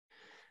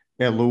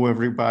Hello,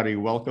 everybody.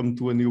 Welcome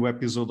to a new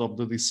episode of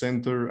the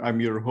Dissenter.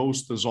 I'm your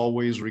host, as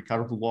always,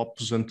 Ricardo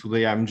Lopes, and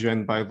today I'm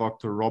joined by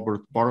Dr.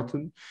 Robert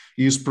Barton.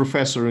 He is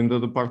professor in the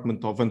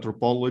Department of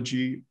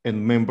Anthropology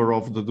and member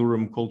of the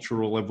Durham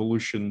Cultural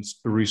Evolutions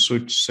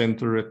Research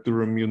Center at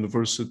Durham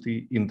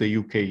University in the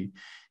UK.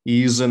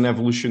 He is an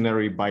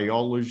evolutionary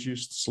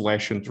biologist /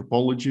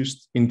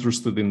 anthropologist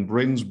interested in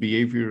brains,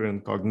 behavior,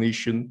 and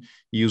cognition,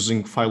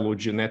 using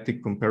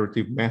phylogenetic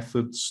comparative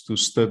methods to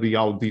study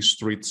how these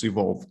traits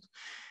evolved.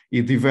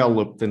 He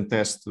developed and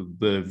tested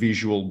the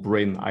visual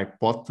brain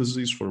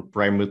hypothesis for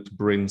primate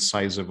brain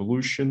size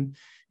evolution.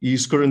 He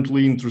is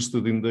currently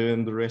interested in the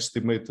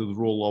underestimated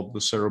role of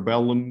the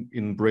cerebellum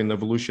in brain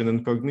evolution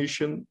and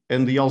cognition,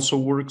 and he also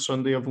works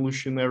on the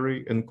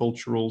evolutionary and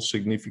cultural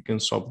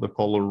significance of the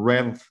color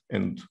red,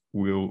 and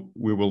we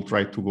will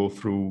try to go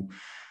through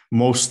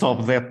most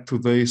of that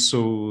today.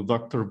 So,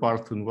 Dr.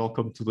 Barton,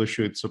 welcome to the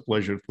show. It's a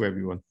pleasure to have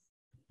you on.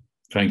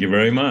 Thank you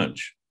very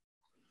much.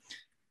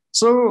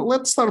 So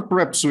let's start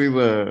perhaps with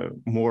a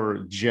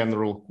more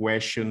general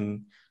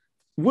question.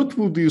 What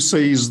would you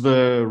say is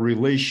the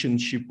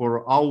relationship,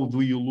 or how do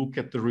you look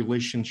at the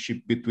relationship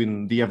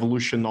between the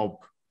evolution of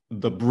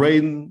the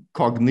brain,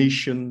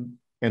 cognition,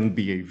 and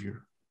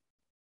behavior?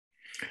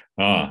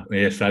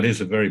 Yes, that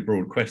is a very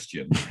broad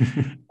question.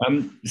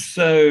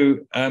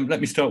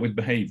 Let me start with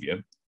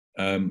behavior.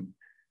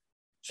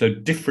 So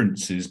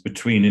differences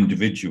between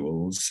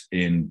individuals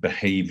in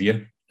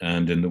behavior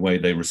and in the way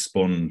they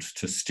respond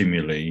to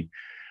stimuli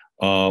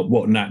are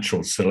what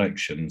natural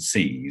selection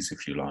sees,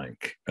 if you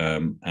like,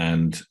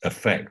 and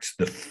affect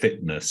the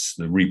fitness,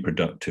 the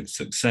reproductive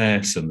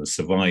success, and the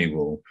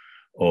survival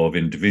of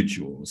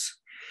individuals.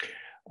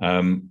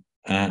 And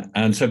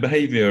so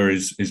behavior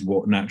is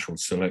what natural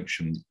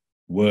selection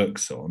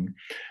works on.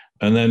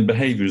 And then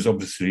behavior is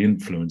obviously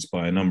influenced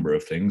by a number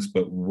of things,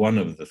 but one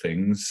of the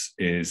things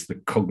is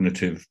the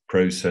cognitive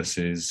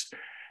processes,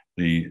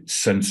 the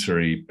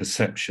sensory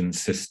perception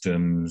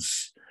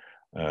systems,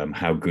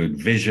 how good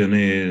vision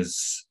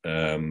is,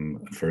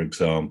 for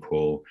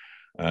example,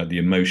 the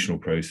emotional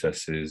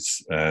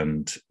processes,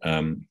 and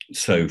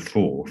so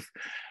forth.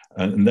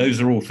 And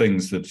those are all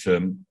things that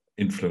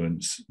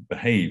influence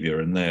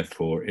behavior and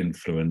therefore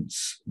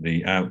influence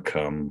the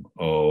outcome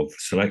of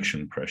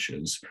selection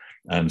pressures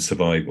and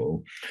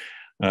survival.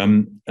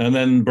 And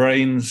then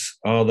brains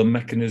are the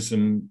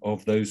mechanism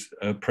of those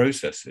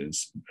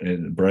processes,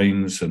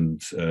 brains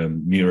and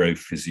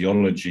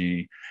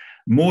neurophysiology,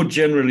 more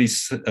generally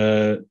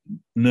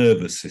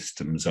nervous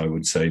systems, I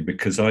would say,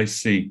 because I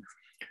see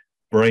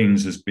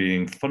brains as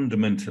being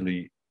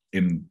fundamentally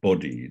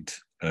embodied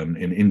in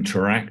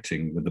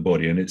interacting with the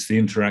body. And it's the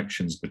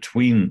interactions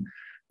between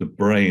the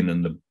brain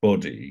and the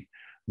body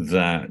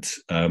that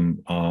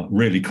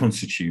really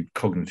constitute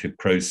cognitive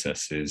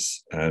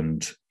processes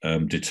and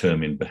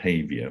determine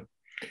behavior.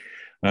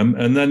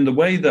 And then the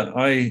way that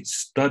I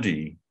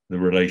study the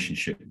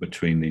relationship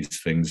between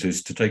these things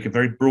is to take a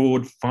very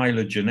broad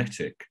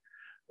phylogenetic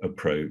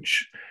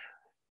approach,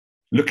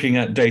 looking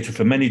at data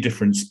for many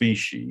different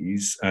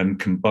species and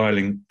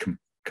combining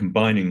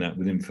that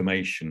with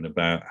information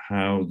about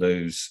how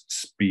those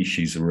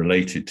species are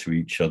related to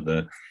each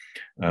other,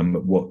 at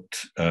what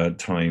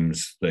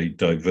times they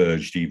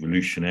diverged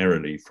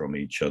evolutionarily from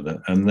each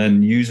other, and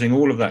then using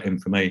all of that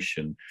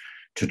information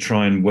to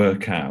try and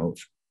work out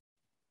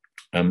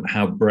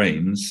how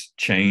brains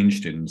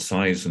changed in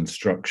size and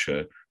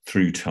structure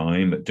through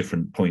time at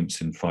different points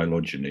in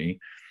phylogeny,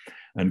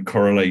 and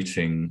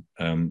correlating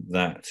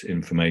that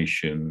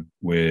information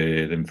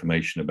with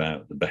information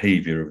about the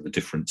behavior of the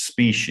different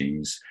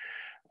species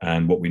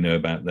and what we know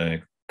about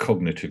their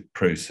cognitive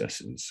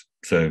processes.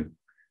 So,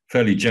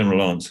 fairly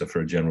general answer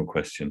for a general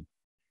question.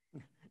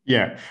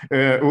 Yeah,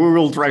 we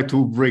will try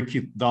to break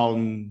it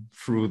down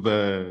through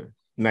the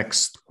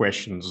next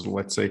questions,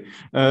 let's say.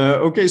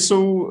 Okay,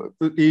 so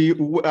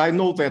I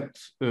know that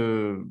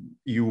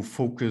you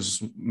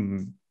focus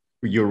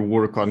your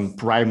work on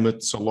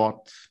primates a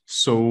lot.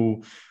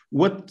 So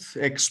what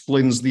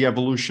explains the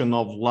evolution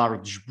of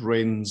large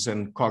brains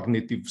and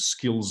cognitive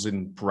skills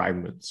in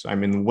primates? I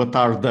mean, what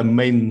are the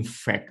main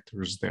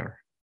factors there?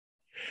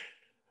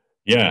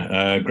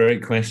 Yeah,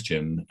 great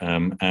question.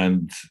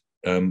 And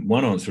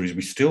one answer is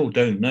we still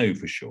don't know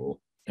for sure,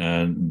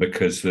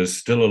 because there's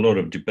still a lot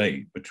of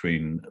debate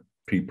between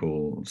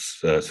people's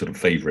sort of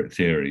favorite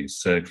theories.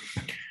 So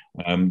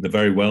the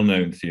very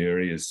well-known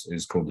theory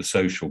is called the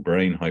social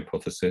brain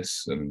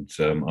hypothesis, and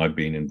I've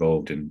been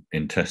involved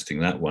in testing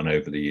that one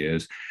over the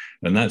years.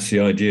 And that's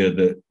the idea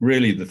that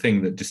really the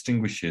thing that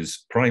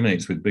distinguishes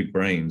primates with big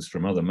brains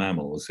from other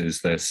mammals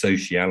is their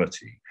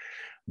sociality,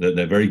 that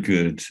they're very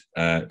good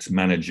at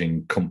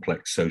managing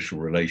complex social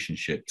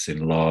relationships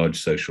in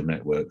large social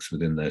networks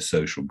within their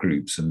social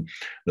groups, and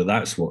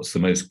that's what's the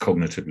most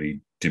cognitively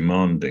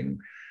demanding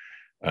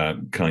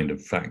kind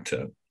of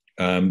factor.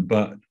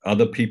 But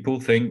other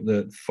people think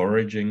that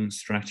foraging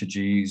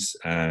strategies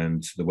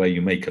and the way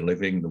you make a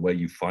living, the way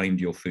you find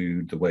your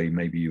food, the way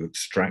maybe you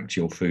extract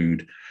your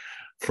food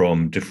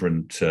from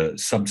different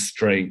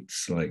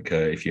substrates, like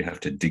if you have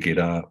to dig it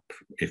up,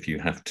 if you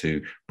have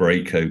to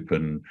break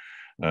open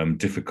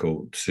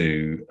difficult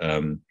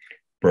to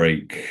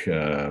break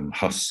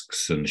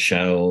husks and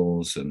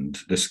shells and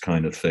this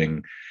kind of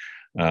thing.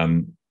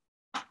 Or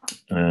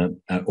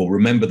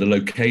remember the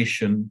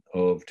location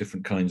of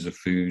different kinds of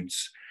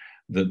foods,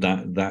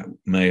 that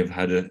may have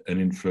had an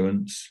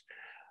influence.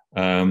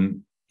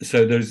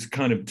 So there's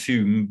kind of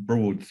two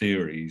broad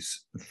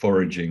theories: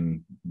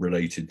 foraging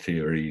related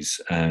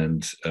theories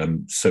and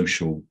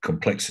social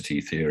complexity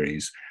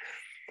theories.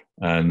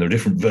 And there are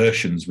different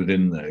versions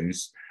within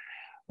those.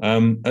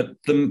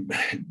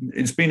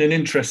 It's been an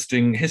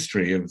interesting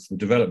history of the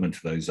development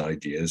of those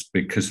ideas,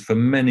 because for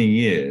many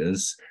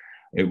years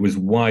it was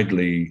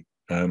widely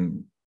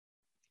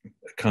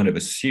kind of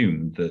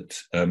assumed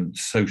that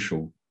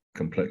social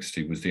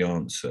complexity was the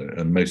answer,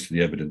 and most of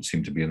the evidence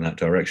seemed to be in that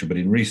direction. But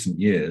in recent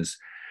years,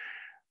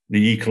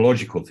 the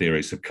ecological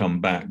theories have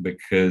come back,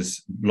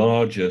 because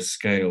larger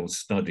scale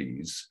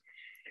studies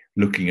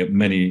looking at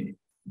many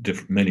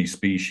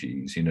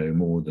species,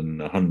 more than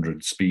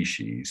 100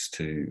 species,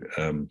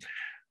 to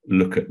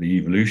look at the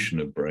evolution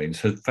of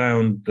brains, have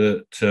found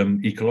that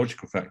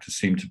ecological factors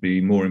seem to be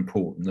more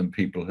important than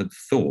people had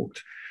thought.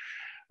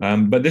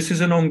 But this is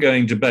an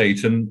ongoing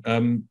debate, and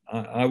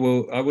I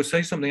will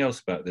say something else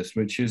about this,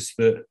 which is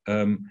that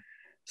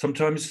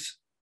sometimes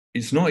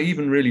it's not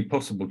even really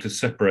possible to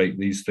separate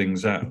these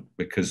things out,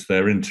 because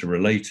they're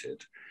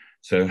interrelated.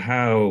 So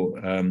how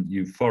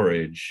you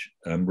forage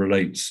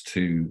relates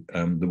to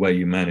the way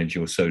you manage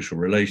your social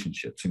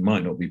relationships. It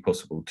might not be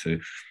possible to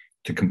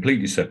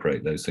completely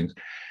separate those things.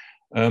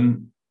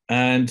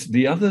 And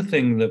the other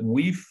thing that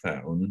we've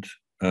found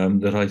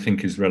that I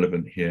think is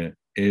relevant here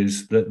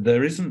is that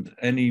there isn't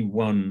any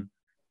one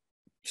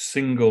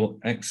single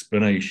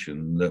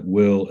explanation that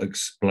will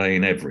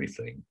explain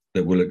everything,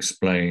 that will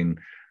explain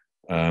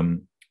the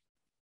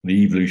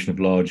evolution of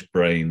large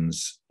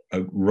brains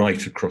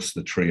right across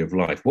the tree of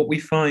life. What we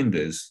find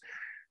is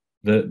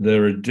that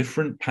there are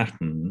different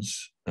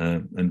patterns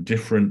and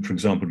different, for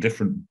example,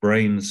 different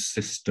brain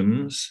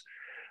systems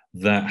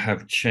that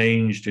have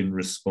changed in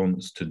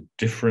response to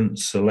different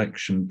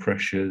selection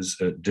pressures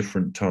at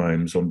different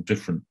times on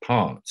different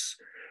parts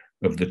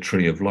of the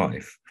tree of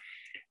life.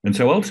 And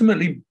so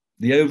ultimately,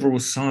 the overall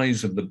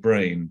size of the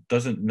brain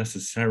doesn't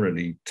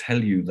necessarily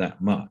tell you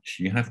that much.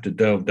 You have to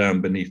delve down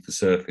beneath the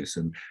surface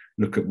and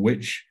look at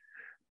which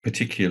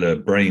particular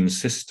brain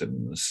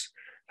systems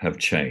have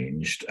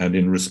changed and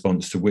in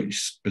response to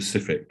which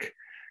specific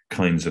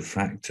kinds of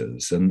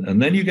factors. And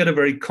then you get a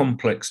very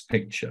complex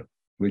picture,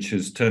 which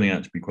is turning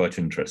out to be quite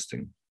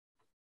interesting.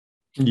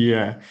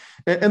 Yeah.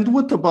 And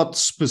what about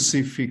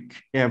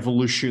specific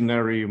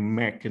evolutionary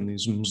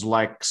mechanisms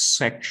like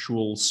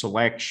sexual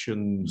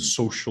selection,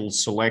 social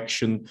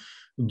selection?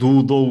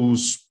 Do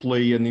those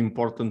play an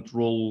important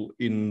role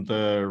in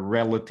the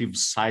relative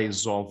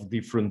size of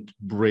different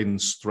brain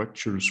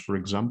structures, for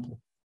example?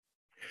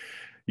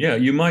 Yeah,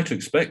 you might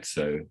expect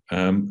so.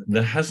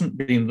 There hasn't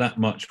been that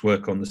much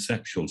work on the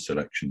sexual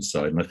selection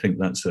side, and I think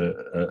that's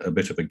a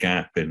bit of a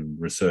gap in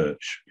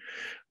research.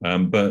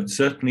 But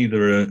certainly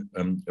there are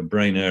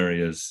brain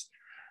areas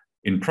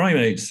in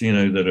primates,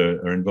 that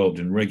are involved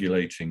in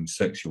regulating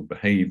sexual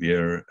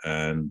behavior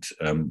and,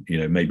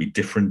 maybe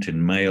different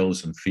in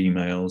males and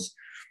females.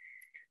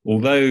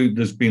 Although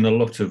there's been a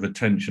lot of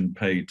attention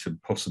paid to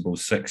possible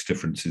sex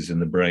differences in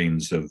the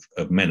brains of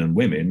men and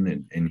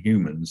women in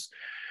humans,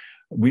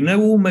 we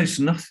know almost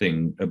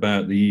nothing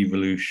about the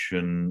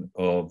evolution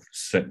of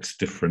sex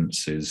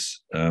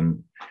differences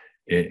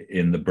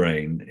in the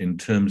brain in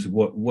terms of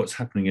what's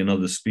happening in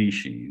other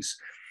species,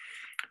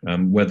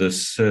 whether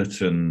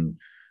certain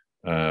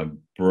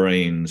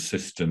brain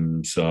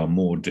systems are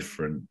more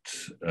different,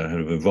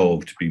 have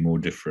evolved to be more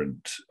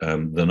different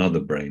than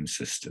other brain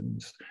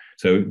systems.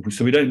 So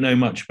we don't know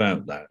much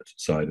about that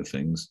side of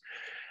things.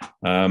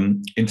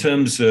 In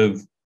terms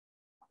of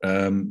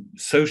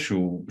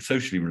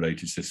socially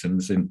related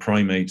systems, in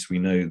primates, we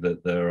know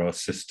that there are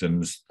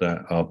systems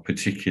that are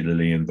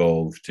particularly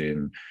involved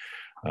in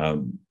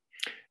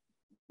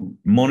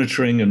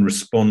monitoring and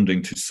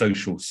responding to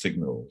social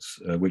signals,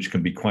 which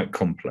can be quite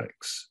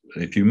complex.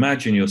 If you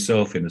imagine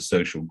yourself in a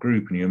social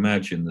group and you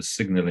imagine the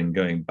signaling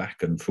going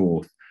back and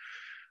forth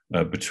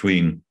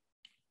between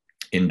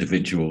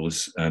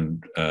individuals,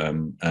 and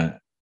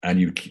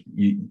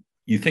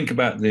you think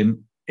about the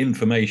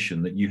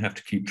information that you have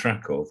to keep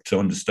track of to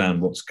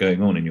understand what's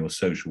going on in your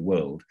social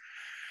world,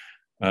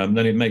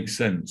 then it makes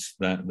sense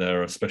that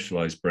there are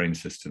specialized brain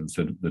systems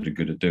that are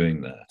good at doing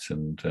that.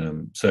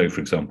 And so, for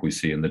example, we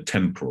see in the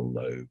temporal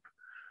lobe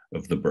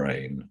of the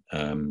brain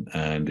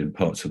and in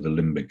parts of the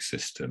limbic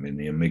system, in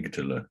the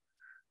amygdala,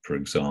 for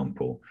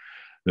example,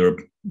 there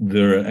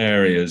are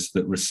areas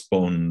that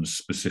respond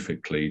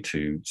specifically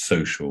to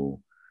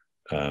social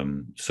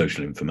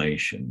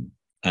information.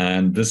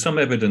 And there's some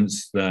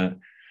evidence that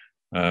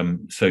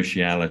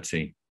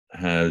sociality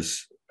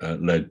has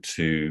led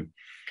to,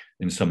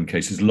 in some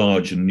cases,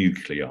 larger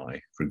nuclei,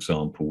 for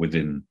example,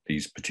 within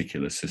these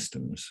particular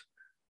systems.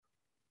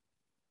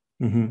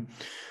 Mm-hmm.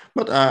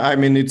 But I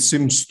mean, it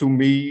seems to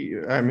me,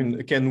 I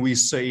mean, can we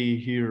say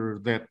here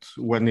that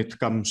when it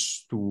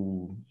comes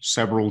to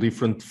several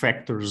different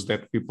factors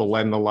that people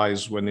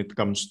analyze when it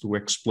comes to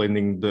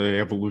explaining the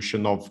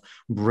evolution of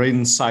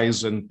brain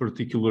size and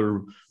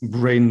particular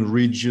brain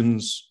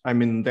regions, I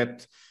mean,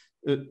 that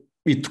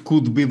it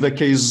could be the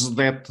case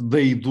that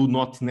they do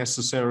not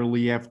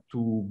necessarily have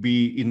to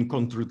be in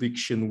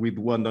contradiction with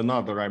one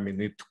another. I mean,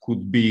 it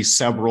could be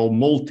several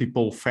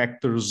multiple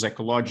factors,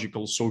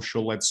 ecological,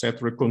 social,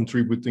 etc.,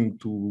 contributing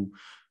to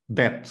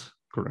that,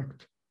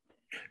 correct?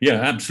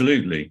 Yeah,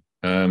 absolutely.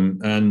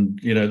 And,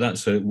 you know,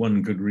 that's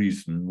one good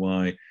reason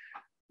why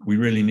we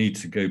really need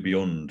to go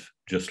beyond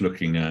just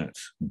looking at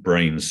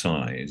brain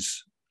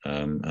size,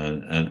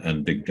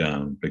 and dig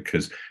down,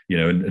 because, you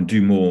know, and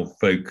do more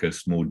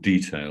focused, more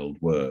detailed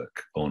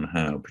work on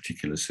how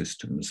particular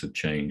systems have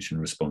changed in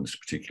response to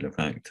particular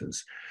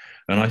factors.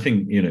 And I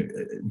think, you know,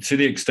 to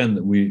the extent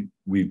that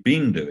we've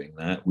been doing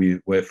that,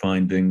 we're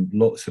finding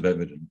lots of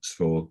evidence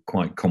for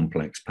quite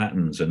complex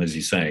patterns. And as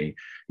you say,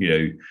 you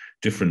know,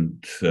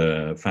 different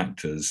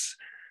factors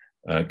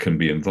can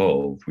be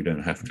involved. We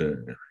don't have to,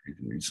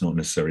 it's not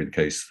necessarily the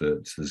case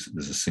that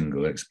there's a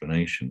single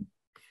explanation.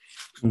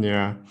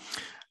 Yeah.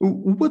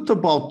 What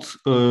about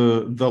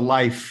the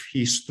life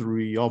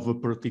history of a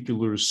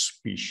particular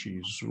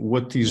species?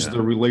 What is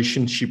the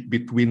relationship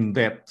between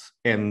that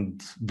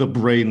and the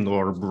brain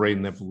or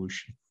brain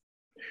evolution?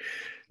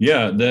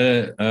 Yeah,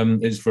 there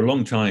is, for a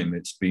long time,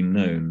 it's been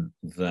known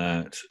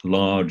that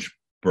large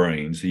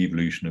brains, the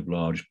evolution of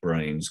large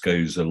brains,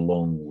 goes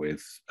along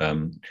with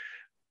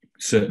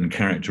certain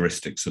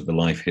characteristics of the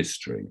life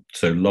history.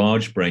 So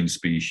large brain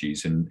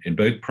species in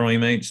both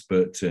primates,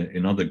 but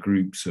in other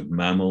groups of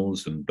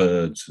mammals and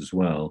birds as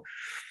well,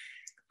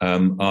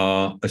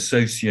 are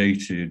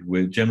associated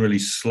with generally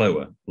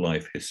slower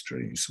life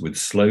histories, with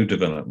slow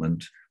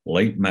development,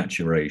 late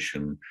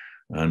maturation,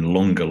 and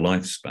longer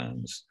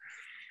lifespans.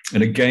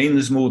 And again,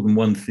 there's more than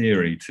one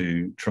theory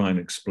to try and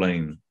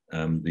explain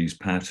these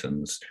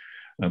patterns.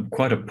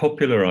 Quite a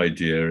popular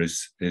idea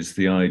is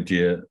the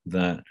idea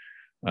that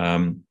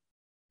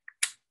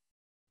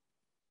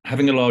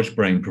having a large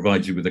brain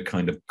provides you with a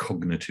kind of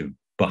cognitive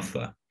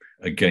buffer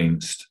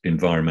against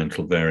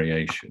environmental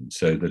variation,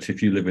 so that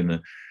if you live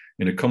in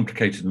a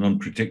complicated and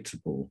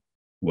unpredictable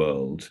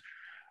world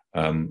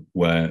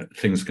where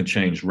things can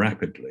change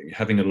rapidly,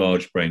 having a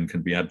large brain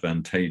can be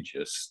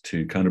advantageous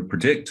to kind of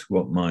predict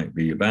what might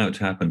be about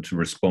to happen, to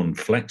respond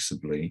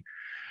flexibly.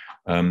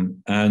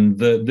 And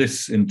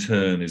this in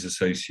turn is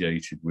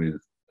associated with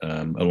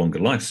a longer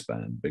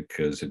lifespan,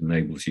 because it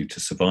enables you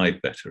to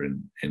survive better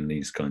in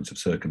these kinds of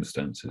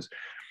circumstances.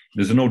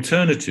 There's an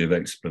alternative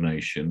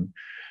explanation,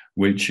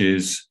 which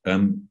is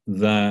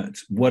that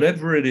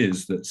whatever it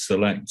is that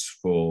selects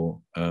for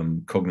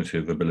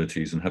cognitive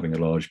abilities and having a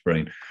large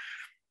brain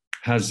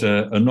has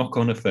a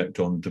knock-on effect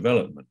on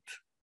development,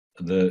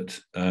 that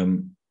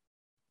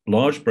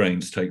large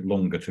brains take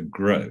longer to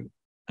grow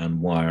and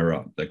wire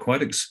up. They're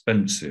quite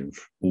expensive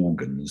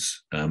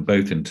organs,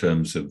 both in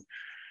terms of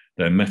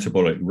their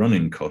metabolic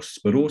running costs,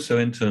 but also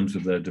in terms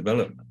of their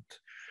development.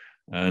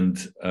 And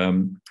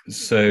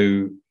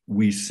so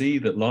we see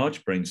that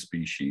large brain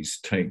species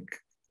take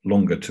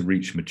longer to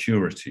reach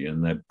maturity,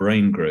 and their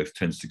brain growth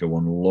tends to go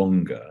on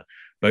longer,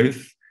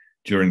 both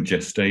during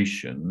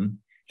gestation,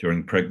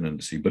 during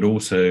pregnancy, but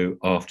also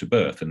after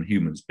birth, and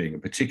humans being a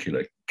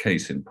particular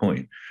case in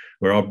point,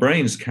 where our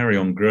brains carry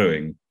on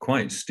growing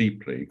quite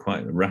steeply,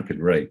 quite at a rapid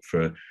rate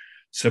for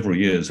several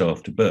years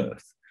after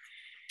birth.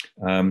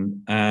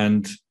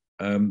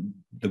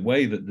 The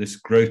way that this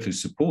growth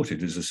is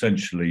supported is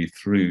essentially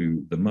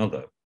through the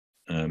mother,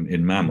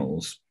 in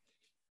mammals,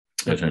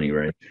 at any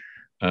rate,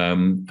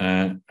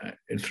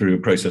 through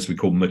a process we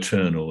call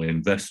maternal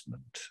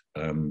investment,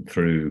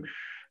 through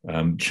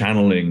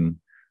channeling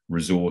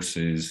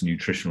resources,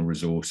 nutritional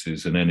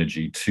resources and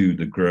energy to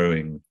the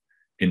growing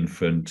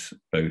infant,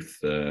 both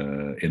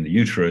in the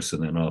uterus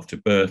and then after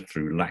birth,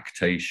 through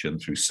lactation,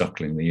 through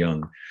suckling the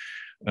young.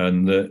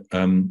 And that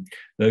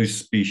those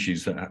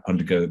species that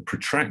undergo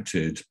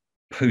protracted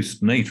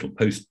postnatal,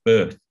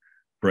 post-birth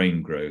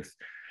brain growth,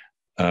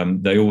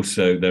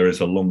 there is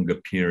a longer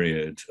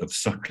period of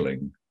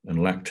suckling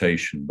and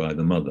lactation by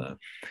the mother.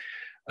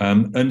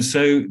 And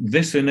so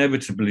this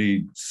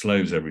inevitably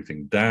slows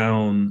everything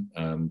down,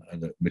 and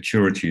that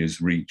maturity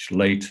is reached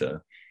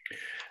later.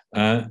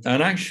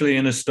 And actually,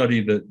 in a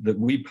study that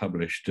we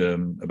published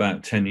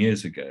about 10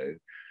 years ago,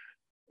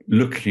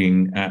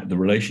 looking at the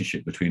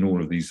relationship between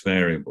all of these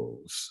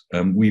variables,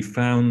 we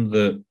found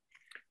that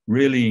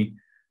really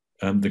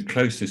the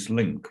closest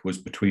link was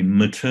between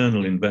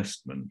maternal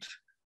investment,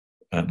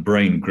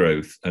 brain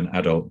growth, and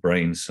adult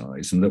brain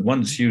size. And that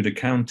once you'd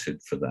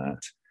accounted for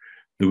that,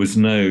 there was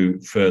no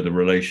further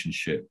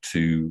relationship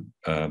to,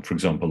 for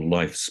example,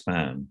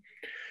 lifespan.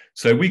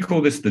 So we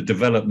call this the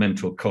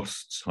developmental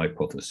costs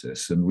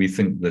hypothesis. And we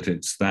think that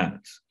it's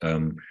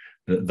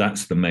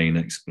that's the main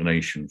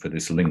explanation for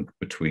this link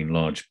between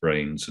large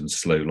brains and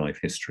slow life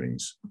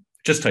histories.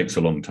 just takes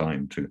a long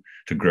time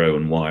to grow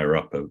and wire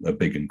up a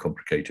big and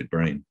complicated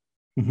brain.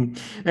 Mm-hmm.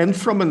 And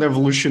from an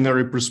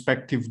evolutionary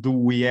perspective, do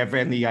we have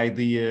any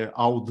idea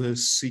how the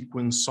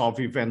sequence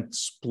of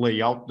events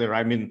play out there?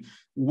 I mean,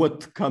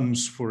 what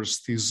comes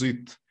first? Is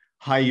it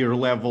higher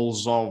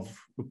levels of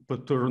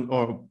paternal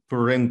or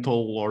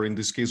parental, or in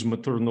this case,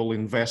 maternal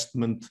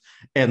investment,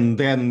 and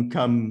then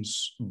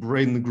comes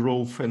brain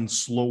growth and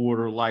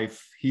slower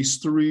life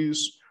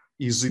histories?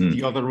 Is it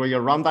the other way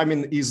around? I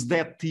mean, is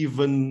that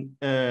even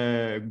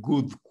a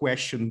good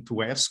question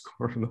to ask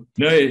or not?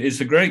 No, it's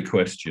a great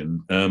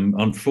question.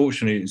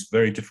 Unfortunately, it's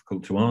very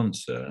difficult to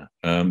answer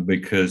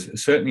because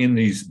certainly in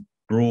these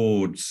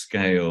broad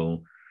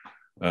scale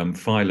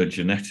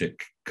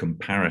phylogenetic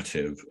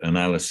comparative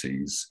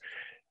analyses,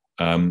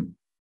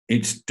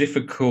 it's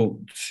difficult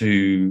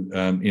to,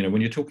 when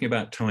you're talking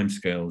about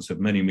timescales of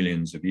many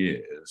millions of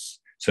years.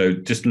 So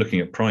just looking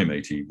at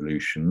primate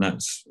evolution,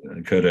 that's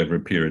occurred over a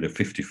period of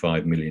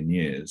 55 million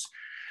years.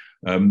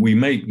 We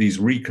make these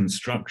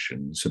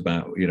reconstructions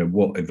about,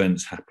 what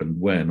events happened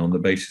when on the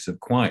basis of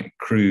quite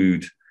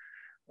crude,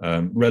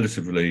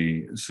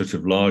 relatively sort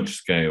of large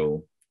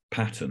scale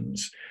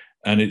patterns.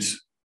 And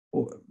it's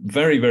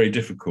very, very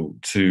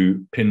difficult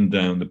to pin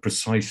down the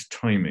precise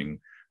timing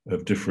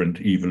of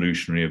different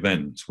evolutionary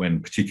events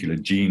when particular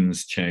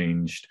genes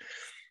changed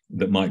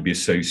that might be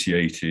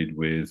associated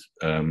with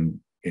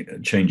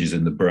changes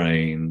in the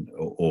brain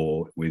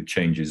or with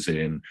changes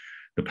in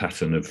the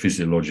pattern of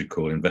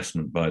physiological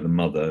investment by the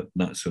mother,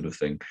 that sort of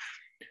thing.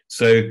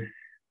 So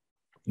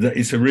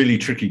it's a really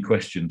tricky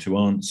question to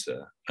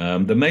answer.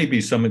 There may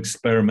be some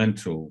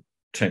experimental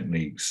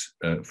techniques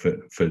for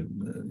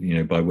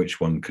by which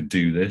one could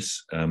do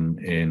this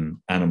in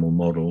animal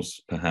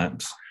models,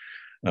 perhaps.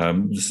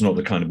 This is not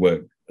the kind of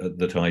work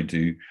that I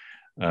do,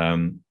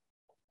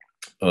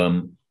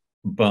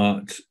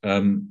 but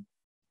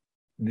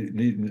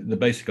the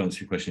basic answer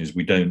to your question is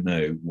we don't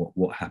know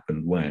what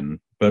happened when,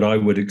 but I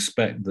would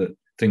expect that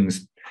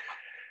things,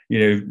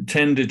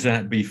 tended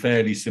to be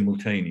fairly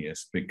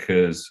simultaneous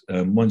because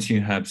once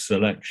you have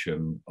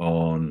selection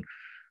on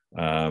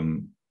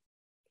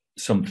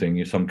some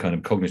kind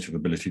of cognitive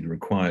ability that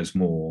requires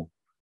more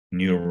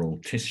neural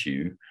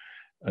tissue,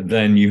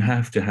 then you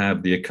have to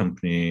have the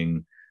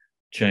accompanying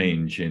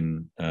change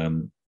in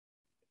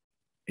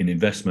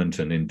investment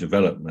and in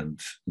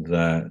development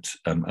that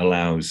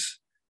allows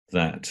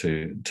that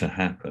to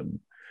happen.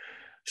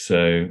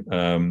 So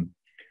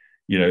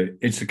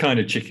it's a kind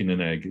of chicken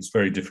and egg. It's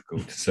very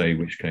difficult to say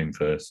which came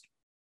first.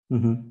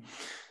 Mm-hmm.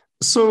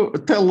 So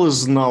tell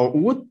us now,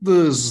 what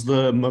does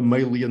the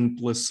mammalian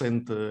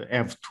placenta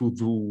have to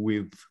do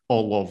with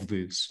all of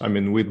this? I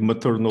mean, with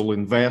maternal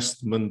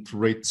investment,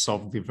 rates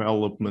of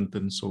development,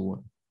 and so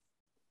on.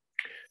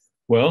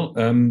 Well,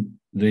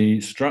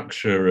 the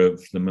structure of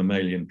the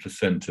mammalian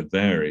placenta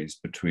varies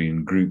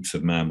between groups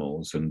of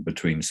mammals and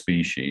between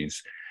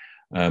species.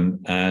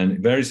 And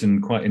it varies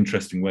in quite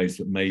interesting ways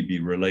that may be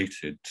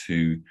related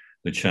to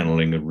the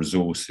channeling of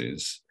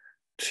resources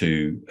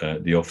to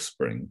the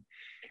offspring.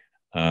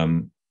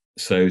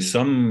 So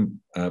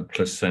some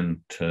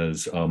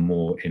placentas are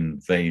more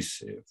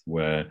invasive,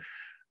 where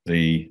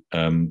the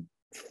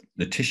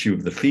tissue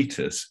of the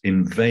fetus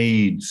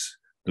invades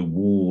the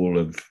wall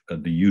of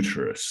the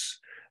uterus,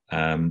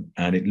 and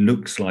it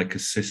looks like a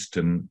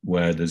system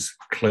where there's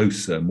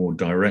closer, more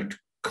direct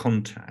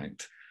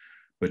contact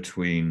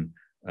between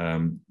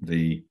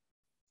the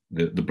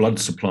blood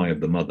supply of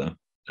the mother,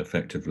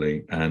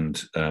 effectively,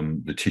 and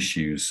the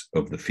tissues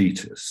of the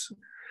fetus.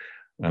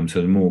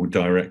 So the more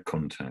direct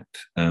contact.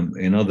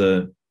 In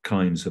other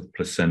kinds of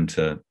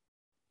placenta,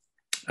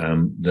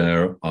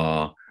 there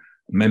are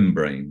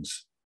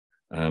membranes,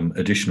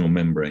 additional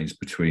membranes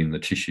between the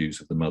tissues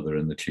of the mother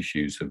and the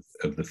tissues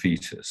of the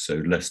fetus, so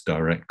less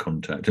direct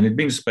contact. And it'd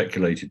been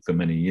speculated for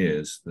many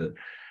years that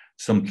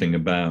something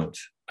about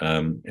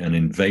an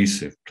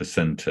invasive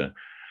placenta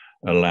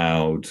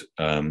allowed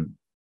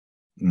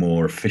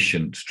more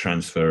efficient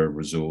transfer of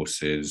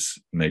resources,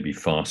 maybe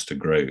faster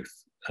growth,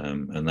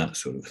 and that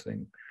sort of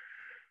thing.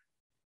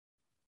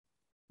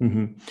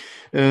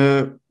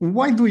 Mm-hmm.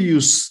 Why do you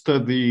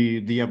study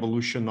the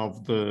evolution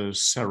of the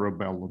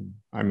cerebellum?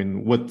 I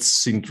mean,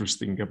 what's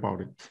interesting about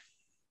it?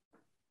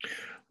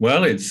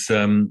 Well, it's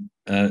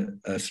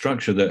a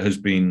structure that has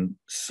been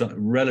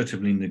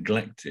relatively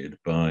neglected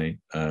by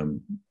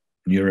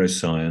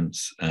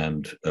neuroscience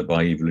and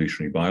by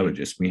evolutionary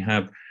biologists. We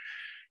have,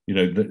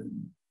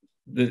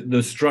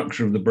 the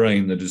structure of the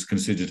brain that is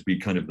considered to be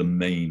kind of the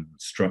main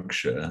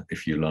structure,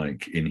 if you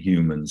like, in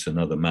humans and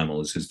other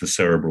mammals is the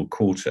cerebral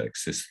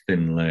cortex, this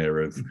thin layer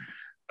of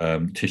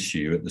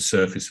tissue at the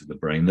surface of the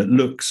brain that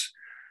looks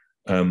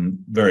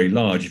very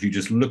large. If you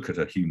just look at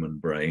a human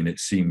brain, it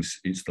seems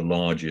it's the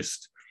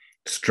largest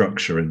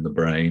structure in the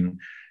brain.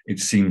 It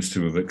seems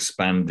to have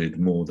expanded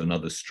more than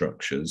other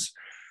structures.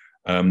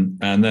 And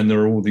then there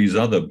are all these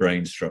other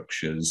brain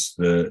structures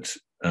that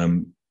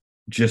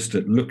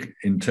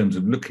in terms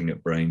of looking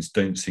at brains,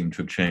 don't seem to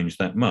have changed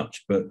that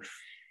much. But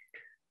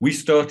we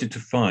started to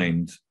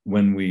find,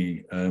 when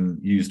we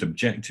used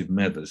objective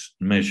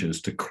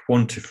measures to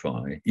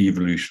quantify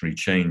evolutionary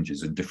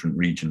changes in different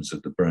regions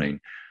of the brain,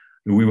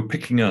 we were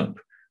picking up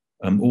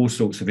all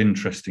sorts of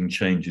interesting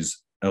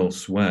changes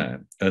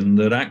elsewhere, and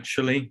that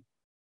actually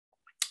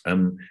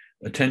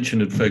attention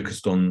had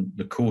focused on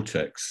the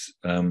cortex.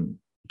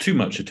 Too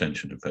much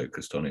attention had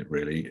focused on it,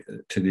 really,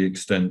 to the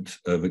extent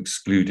of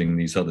excluding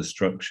these other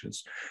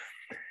structures.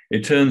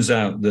 It turns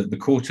out that the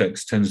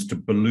cortex tends to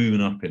balloon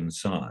up in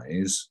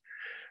size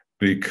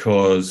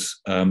because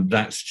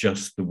that's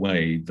just the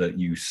way that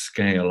you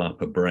scale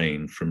up a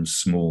brain from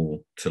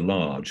small to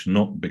large,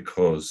 not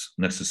because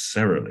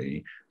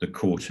necessarily the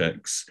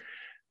cortex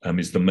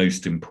is the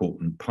most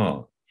important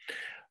part.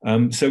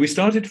 So we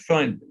started to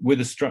find with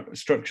the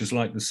structures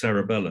like the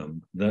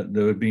cerebellum that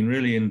there have been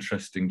really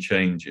interesting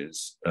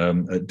changes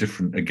at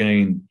different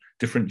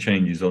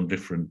changes on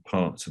different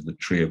parts of the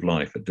tree of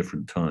life at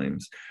different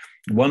times.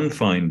 One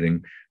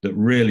finding that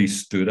really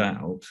stood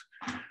out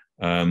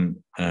and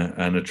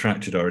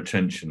attracted our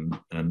attention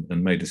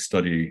and made us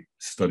study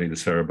the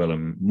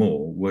cerebellum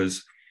more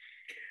was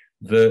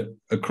that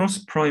across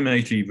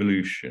primate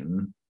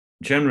evolution,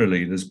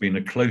 generally, there's been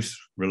a close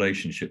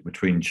relationship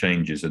between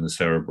changes in the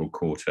cerebral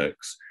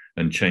cortex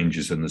and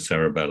changes in the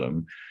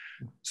cerebellum.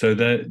 So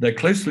they're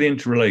closely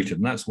interrelated,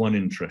 and that's one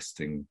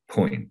interesting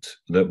point,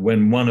 that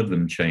when one of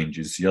them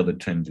changes, the other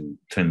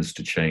tends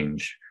to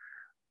change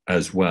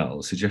as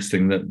well,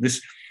 suggesting that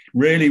this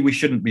really, we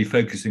shouldn't be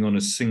focusing on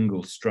a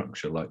single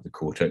structure like the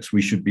cortex.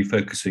 We should be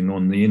focusing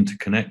on the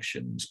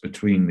interconnections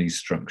between these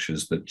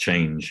structures that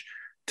change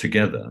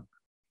together.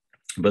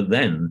 But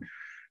then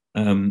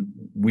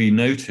we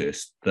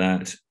noticed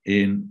that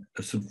in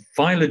a sort of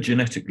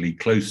phylogenetically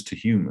close to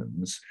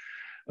humans,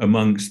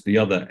 amongst the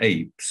other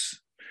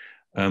apes,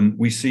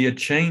 we see a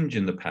change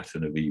in the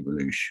pattern of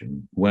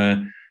evolution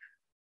where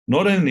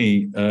not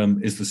only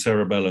is the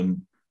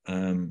cerebellum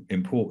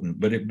important,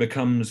 but it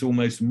becomes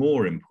almost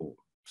more important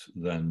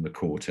than the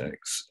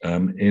cortex,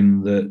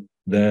 in that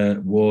there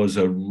was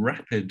a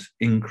rapid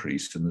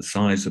increase in the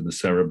size of the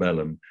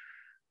cerebellum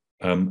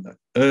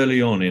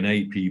early on in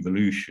ape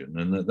evolution,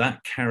 and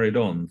that carried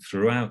on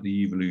throughout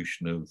the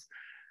evolution of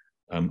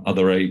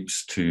other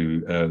apes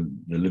to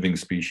the living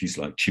species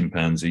like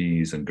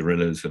chimpanzees and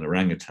gorillas and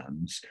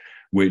orangutans,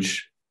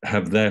 which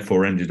have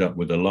therefore ended up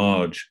with a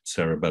large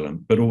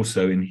cerebellum, but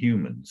also in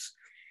humans.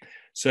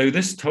 So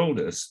this told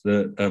us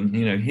that,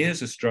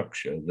 here's a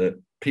structure that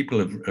people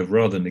have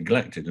rather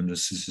neglected and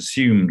is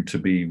assumed to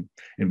be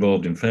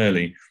involved in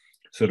fairly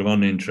sort of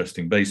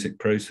uninteresting basic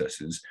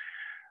processes,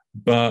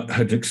 but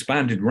had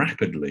expanded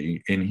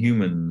rapidly in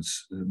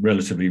humans'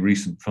 relatively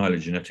recent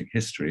phylogenetic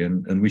history.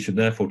 And we should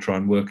therefore try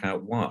and work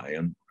out why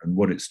and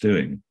what it's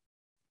doing.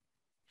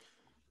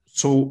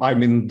 So, I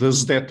mean,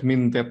 does that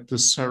mean that the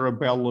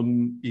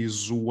cerebellum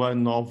is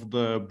one of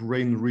the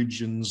brain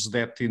regions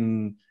that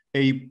in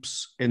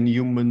apes and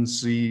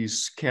humans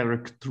is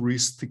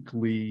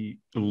characteristically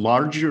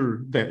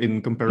larger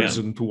in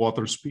comparison to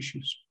other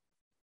species?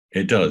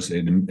 It does.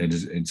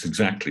 It's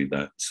exactly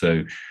that.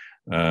 So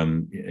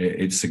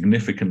it's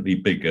significantly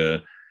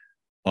bigger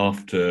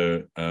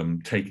after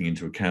taking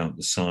into account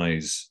the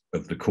size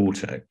of the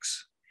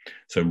cortex.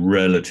 So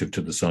relative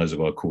to the size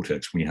of our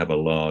cortex, we have a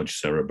large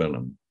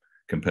cerebellum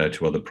compared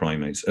to other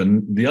primates.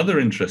 And the other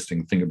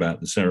interesting thing about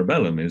the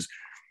cerebellum is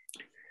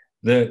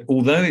that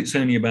although it's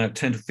only about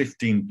 10 to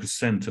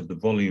 15% of the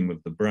volume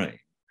of the brain,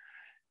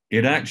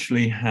 it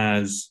actually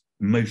has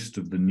most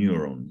of the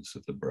neurons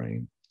of the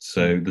brain.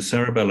 So the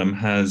cerebellum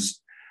has,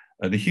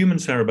 the human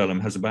cerebellum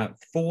has about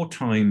 4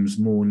 times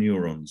more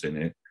neurons in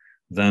it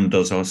than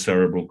does our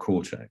cerebral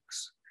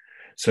cortex.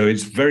 So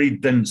it's very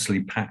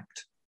densely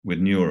packed with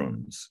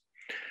neurons.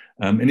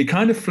 And it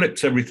kind of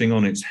flips everything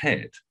on its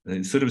head.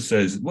 It sort of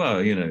says, well,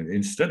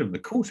 instead of the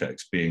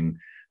cortex being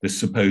the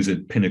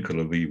supposed pinnacle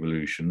of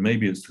evolution,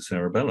 maybe it's the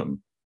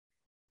cerebellum.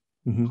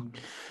 Mm-hmm.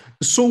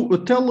 So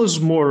tell us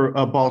more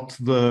about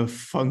the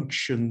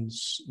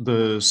functions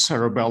the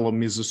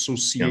cerebellum is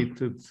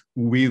associated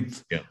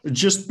with,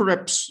 just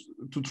perhaps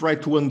to try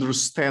to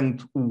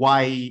understand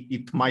why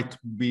it might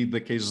be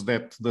the case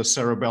that the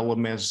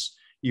cerebellum has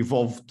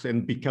evolved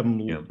and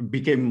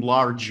became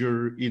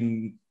larger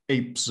in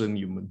apes and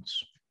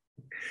humans.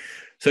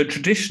 So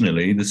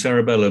traditionally, the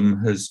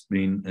cerebellum has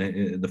been,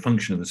 the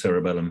function of the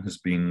cerebellum has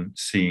been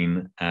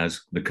seen as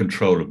the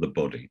control of the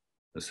body,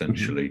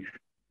 essentially,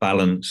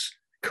 balance,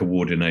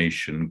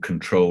 coordination,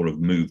 control of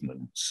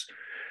movements.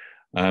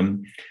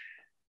 And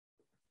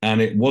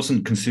it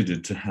wasn't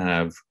considered to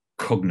have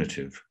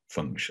cognitive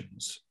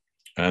functions.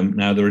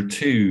 Now, there are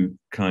 2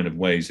 kind of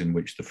ways in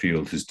which the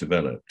field has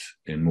developed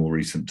in more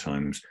recent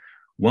times.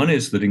 One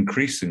is that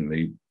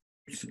increasingly,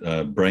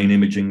 brain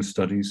imaging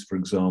studies, for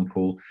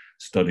example,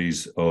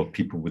 studies of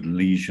people with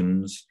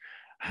lesions,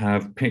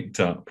 have picked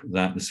up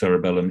that the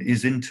cerebellum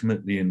is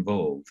intimately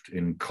involved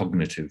in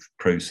cognitive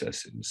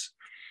processes.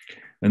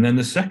 And then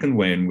the second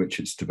way in which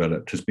it's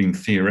developed has been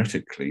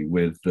theoretically,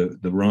 with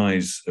the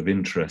rise of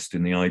interest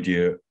in the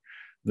idea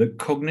that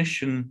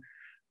cognition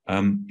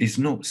is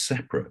not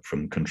separate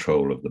from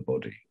control of the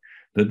body,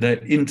 that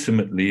they're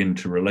intimately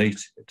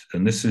interrelated.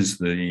 And this is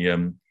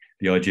the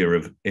idea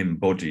of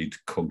embodied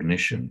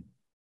cognition.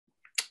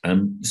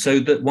 So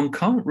that one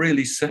can't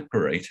really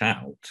separate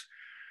out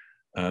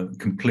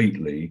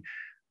completely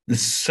the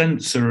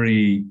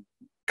sensory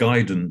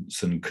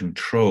guidance and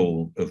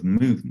control of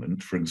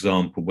movement. For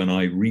example, when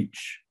I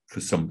reach for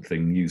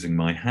something using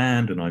my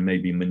hand and I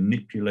maybe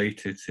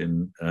manipulate it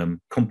in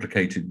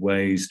complicated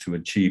ways to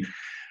achieve.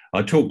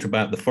 I talked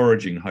about the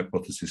foraging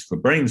hypothesis for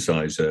brain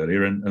size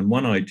earlier, and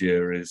one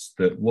idea is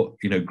that what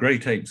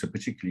great apes are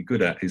particularly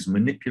good at is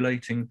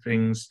manipulating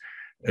things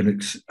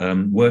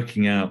and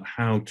working out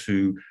how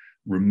to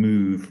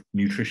remove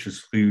nutritious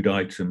food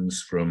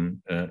items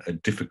from a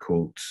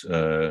difficult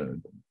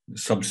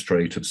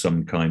substrate of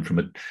some kind,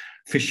 from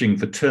fishing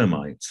for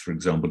termites, for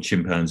example.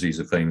 Chimpanzees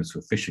are famous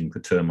for fishing for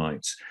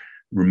termites,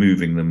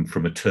 removing them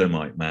from a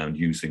termite mound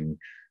using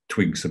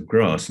twigs of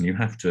grass. And you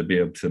have to be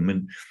able to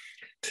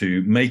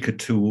make a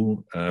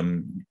tool,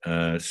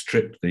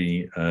 strip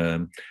the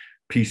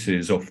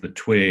pieces off the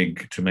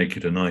twig to make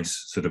it a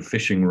nice sort of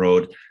fishing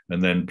rod,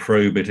 and then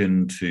probe it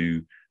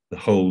into the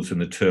holes in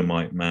the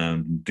termite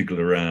mound and diggle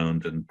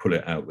around and pull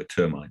it out with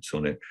termites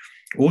on it.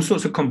 All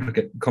sorts of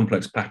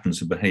complex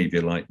patterns of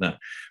behavior like that,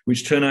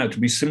 which turn out to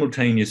be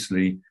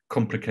simultaneously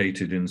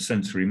complicated in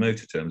sensory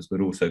motor terms, but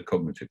also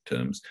cognitive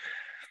terms.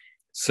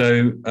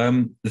 So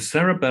the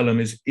cerebellum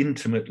is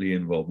intimately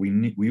involved.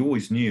 We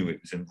always knew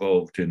it was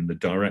involved in the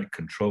direct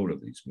control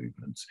of these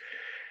movements.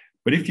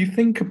 But if you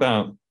think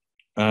about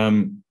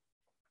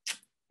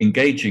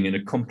engaging in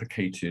a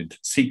complicated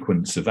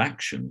sequence of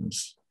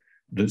actions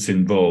that's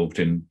involved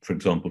in, for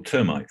example,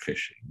 termite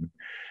fishing,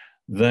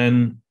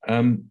 then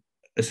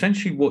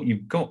essentially what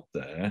you've got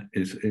there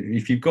is,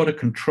 if you've got a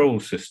control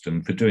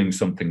system for doing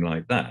something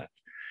like that,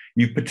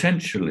 you've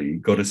potentially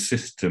got a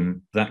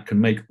system that can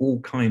make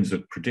all kinds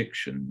of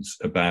predictions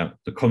about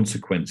the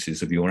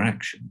consequences of your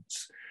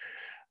actions.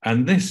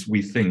 And this,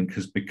 we think,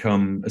 has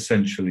become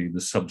essentially the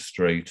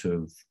substrate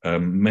of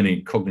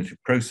many cognitive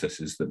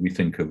processes that we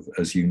think of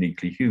as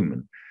uniquely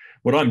human.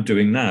 What I'm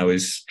doing now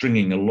is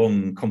stringing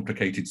along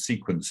complicated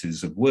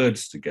sequences of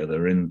words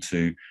together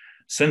into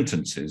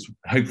sentences,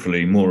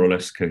 hopefully more or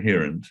less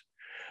coherent,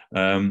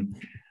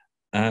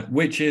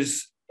 which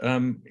is,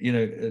 an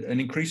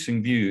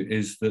increasing view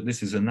is that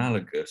this is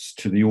analogous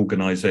to the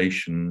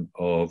organization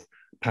of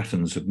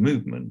patterns of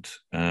movement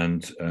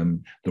and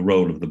the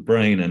role of the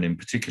brain, and in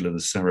particular the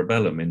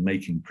cerebellum, in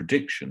making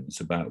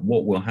predictions about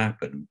what will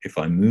happen if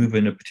I move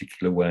in a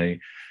particular way,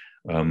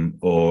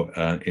 or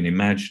in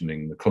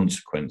imagining the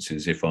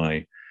consequences if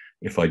I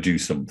do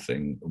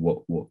something,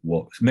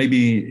 what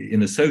maybe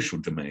in a social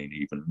domain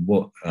even,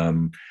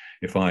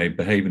 if I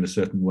behave in a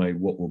certain way,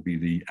 what will be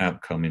the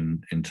outcome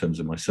in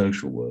terms of my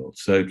social world.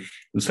 So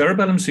the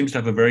cerebellum seems to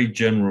have a very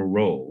general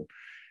role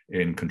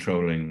in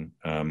controlling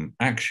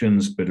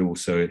actions, but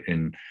also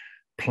in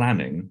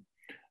planning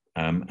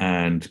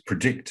and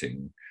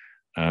predicting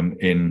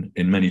in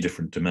many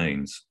different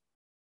domains.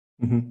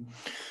 Mm-hmm.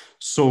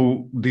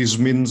 So this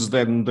means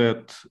then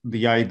that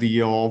the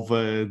idea of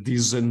a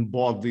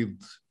disembodied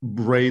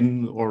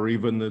brain or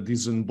even a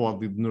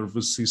disembodied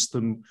nervous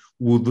system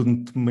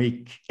wouldn't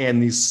make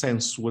any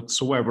sense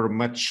whatsoever,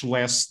 much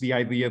less the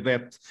idea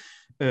that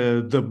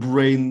the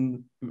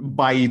brain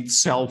by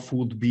itself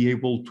would be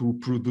able to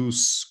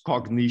produce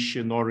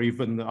cognition or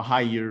even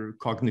higher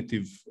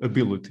cognitive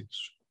abilities,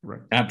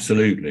 right?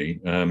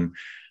 Absolutely.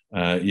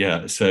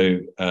 So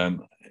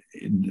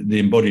the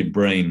embodied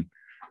brain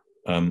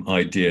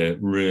idea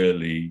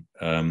really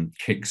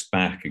kicks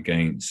back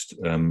against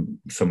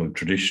some of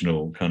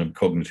traditional kind of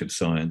cognitive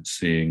science,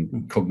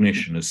 seeing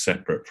cognition as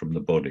separate from the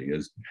body,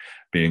 as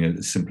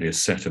being simply a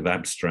set of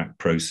abstract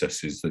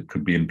processes that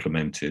could be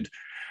implemented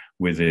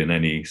within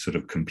any sort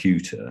of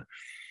computer.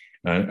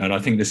 And I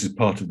think this is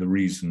part of the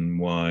reason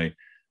why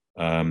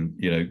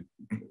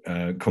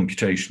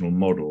computational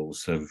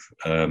models have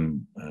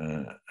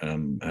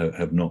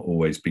not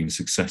always been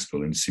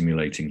successful in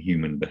simulating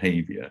human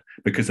behavior,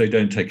 because they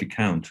don't take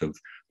account of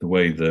the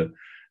way that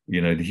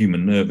the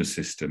human nervous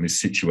system is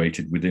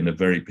situated within a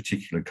very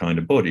particular kind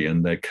of body,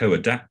 and they're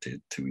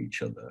co-adapted to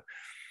each other.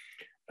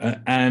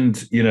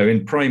 And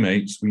in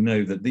primates, we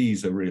know that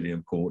these are really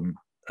important,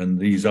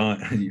 and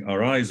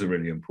our eyes are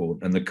really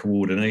important, and the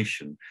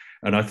coordination.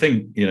 And I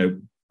think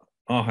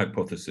our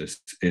hypothesis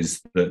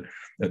is that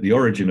at the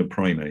origin of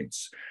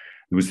primates,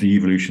 there was the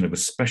evolution of a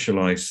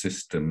specialized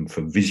system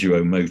for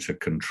visuomotor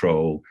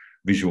control,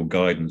 visual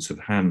guidance of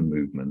hand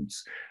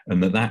movements,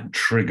 and that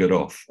triggered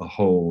off a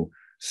whole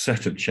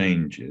set of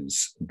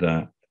changes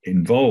that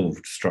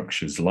involved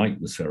structures like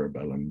the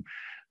cerebellum,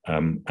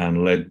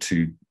 and led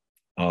to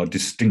our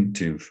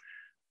distinctive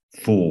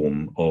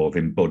form of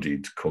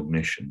embodied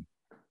cognition.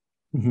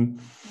 Mm-hmm.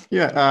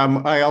 Yeah,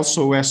 I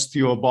also asked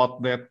you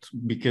about that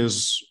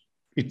because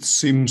it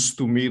seems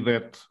to me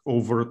that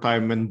over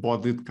time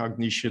embodied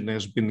cognition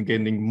has been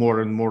gaining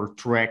more and more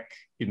track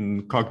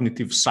in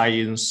cognitive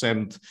science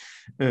and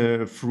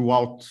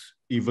throughout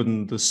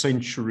even the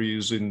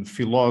centuries in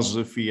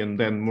philosophy and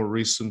then more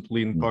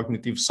recently in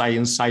cognitive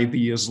science,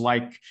 ideas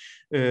like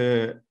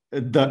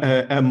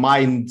a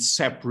mind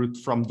separate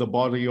from the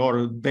body,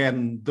 or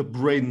then the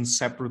brain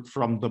separate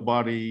from the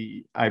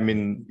body. I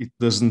mean, it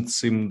doesn't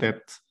seem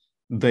that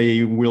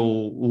they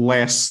will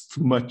last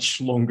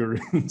much longer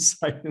in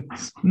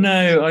science.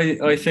 No,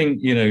 I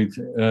think,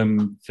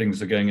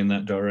 things are going in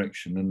that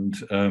direction.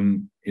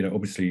 And,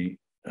 obviously,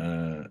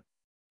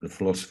 the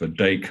philosopher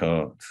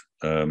Descartes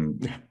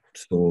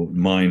saw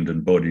mind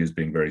and body as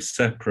being very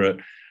separate.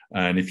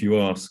 And if you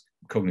ask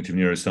cognitive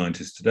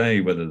neuroscientists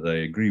today whether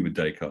they agree with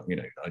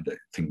Descartes, I don't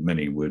think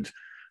many would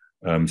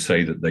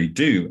say that they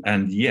do.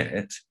 And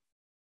yet,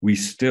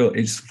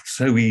 it's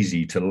so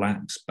easy to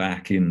lapse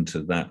back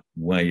into that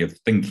way of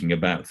thinking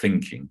about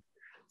thinking,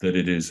 that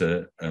it is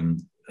a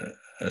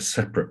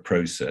separate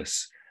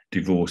process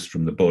divorced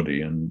from the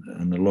body. And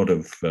a lot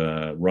of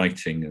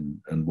writing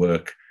and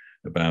work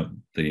about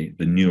the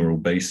neural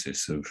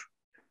basis of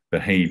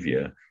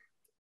behavior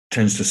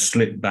tends to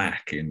slip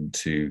back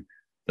into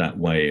that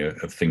way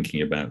of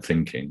thinking about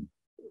thinking.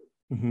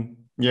 Mm-hmm.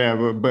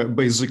 Yeah, but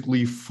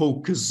basically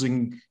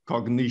focusing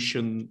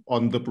cognition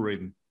on the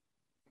brain.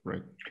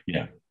 Right.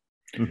 Yeah.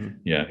 Mm-hmm.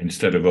 Yeah.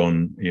 Instead of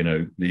on,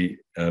 the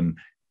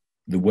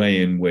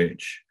way in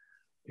which,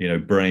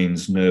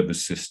 brains,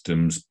 nervous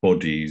systems,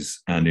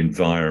 bodies, and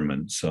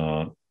environments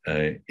are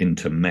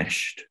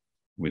intermeshed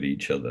with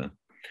each other.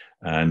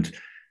 And,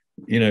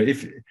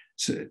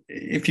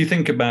 if you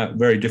think about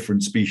very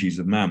different species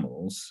of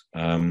mammals,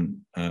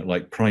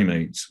 like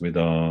primates with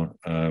our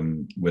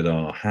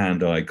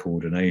hand-eye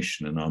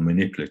coordination and our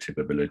manipulative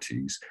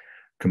abilities,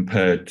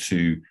 compared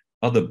to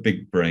other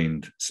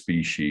big-brained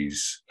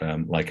species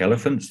like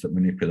elephants that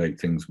manipulate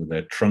things with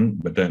their trunk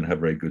but don't have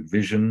very good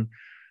vision,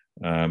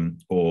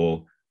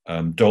 or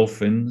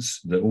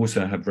dolphins that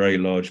also have very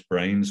large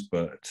brains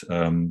but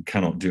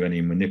cannot do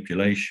any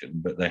manipulation,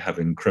 but they have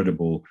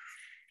incredible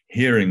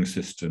hearing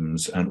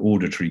systems and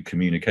auditory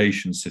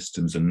communication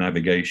systems and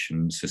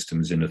navigation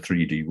systems in a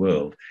 3D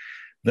world,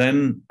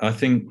 then I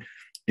think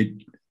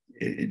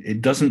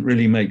it doesn't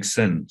really make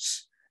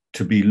sense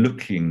to be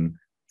looking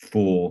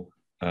for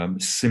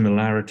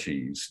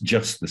similarities,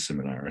 just the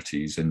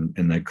similarities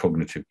in their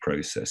cognitive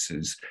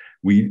processes.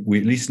 We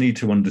at least need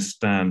to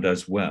understand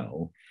as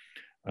well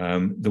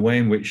the way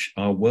in which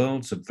our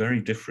worlds are very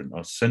different.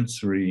 Our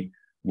sensory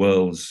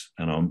worlds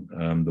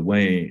and the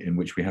way in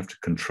which we have to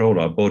control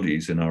our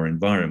bodies in our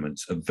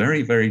environments are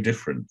very, very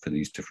different for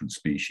these different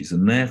species.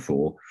 And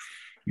therefore,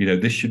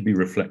 this should be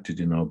reflected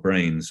in our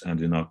brains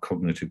and in our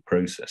cognitive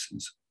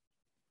processes.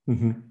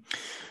 Mm-hmm.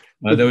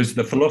 There was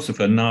the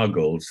philosopher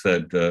Nagel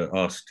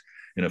asked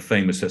in a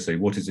famous essay,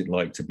 "What is it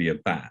like to be a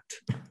bat?"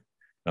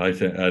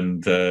 That's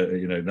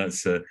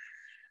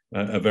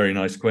a very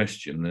nice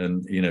question.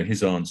 And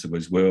his answer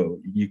was,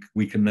 "Well,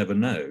 we can never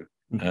know."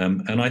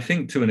 And I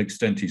think to an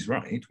extent he's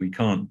right. We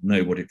can't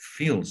know what it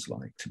feels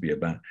like to be a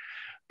bat,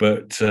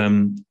 but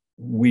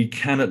we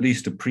can at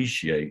least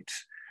appreciate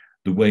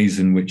the ways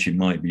in which it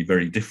might be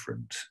very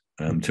different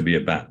to be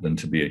a bat than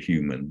to be a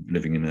human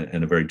living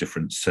in a very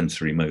different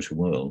sensory motor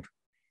world.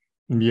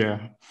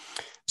 Yeah.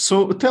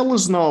 So tell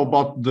us now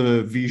about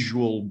the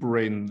visual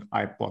brain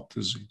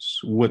hypothesis.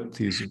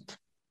 What is it?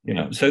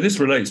 Yeah. So this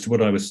relates to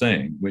what I was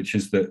saying, which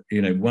is that,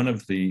 one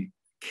of the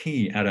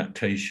key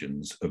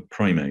adaptations of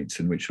primates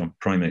in which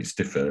primates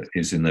differ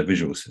is in their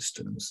visual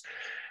systems.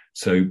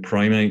 So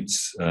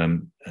primates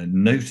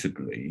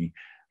notably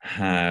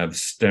have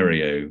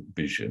stereo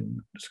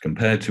vision. As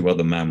compared to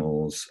other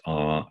mammals,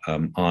 our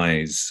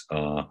eyes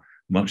are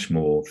much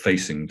more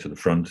facing to the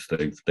front.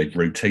 They've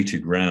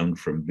rotated round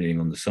from being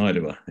on the side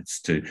of us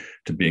to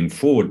being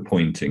forward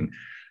pointing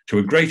to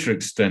a greater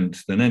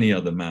extent than any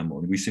other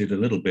mammal. We see it a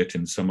little bit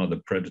in some other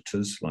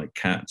predators like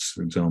cats,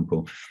 for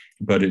example,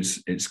 but it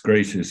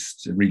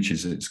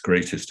reaches its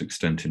greatest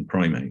extent in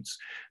primates.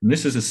 And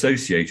this is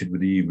associated with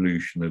the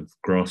evolution of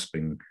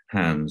grasping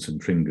hands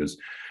and fingers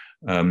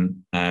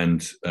and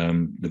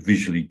the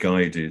visually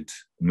guided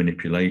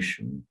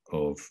manipulation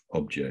of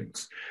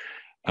objects.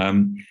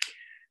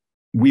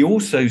 We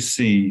also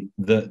see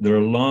that there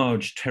are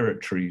large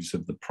territories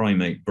of the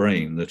primate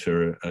brain that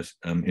are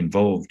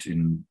involved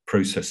in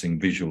processing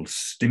visual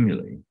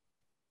stimuli.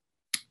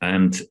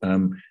 And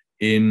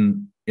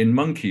in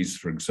monkeys,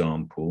 for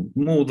example,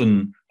 more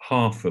than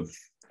half of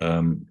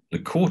the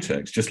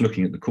cortex, just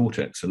looking at the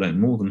cortex alone,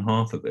 more than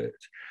half of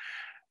it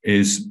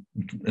is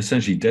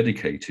essentially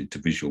dedicated to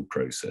visual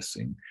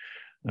processing,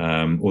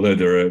 although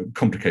there are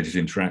complicated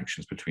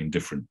interactions between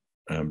different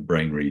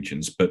brain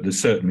regions, but there's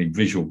certainly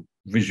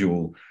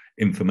visual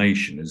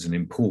information is an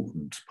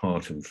important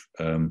part of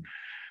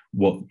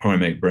what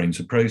primate brains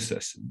are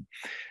processing.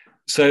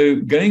 So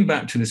going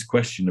back to this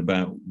question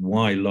about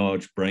why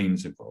large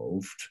brains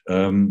evolved,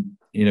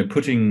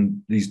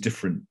 putting these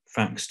different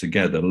facts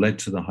together led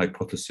to the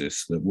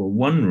hypothesis that, well,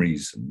 one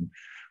reason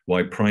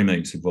why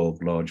primates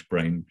evolved large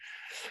brain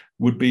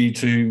would be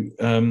to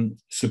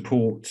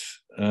support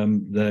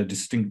their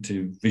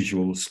distinctive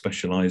visual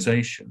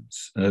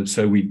specializations.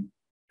 So we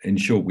in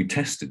short, we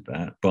tested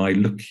that by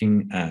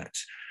looking at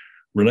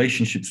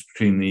relationships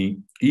between the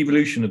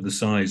evolution of the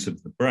size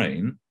of the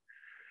brain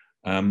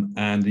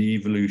and the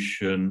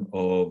evolution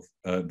of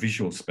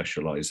visual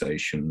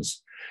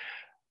specializations.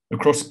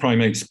 Across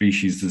primate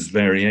species, there's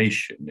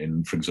variation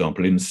in, for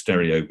example, in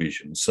stereo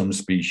vision. Some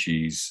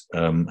species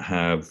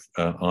have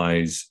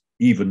eyes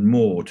even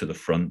more to the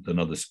front than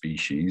other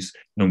species.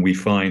 And we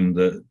find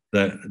that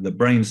the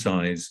brain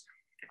size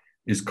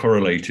is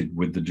correlated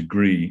with the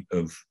degree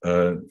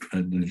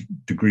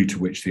to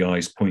which the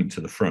eyes point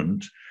to the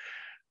front.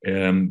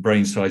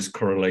 Brain size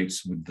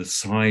correlates with the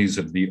size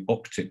of the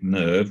optic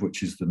nerve,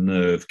 which is the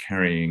nerve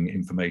carrying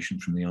information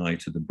from the eye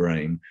to the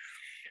brain.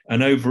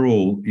 And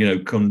overall,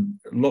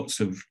 lots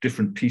of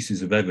different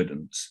pieces of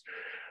evidence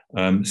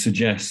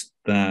suggest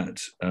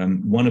that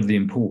one of the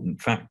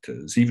important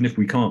factors, even if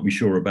we can't be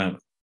sure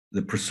about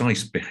the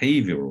precise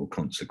behavioral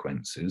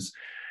consequences,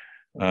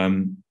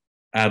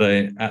 at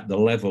the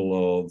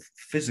level of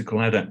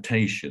physical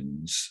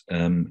adaptations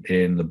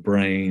in the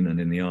brain and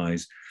in the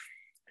eyes,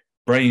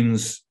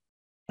 brains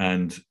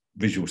and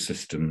visual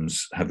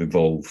systems have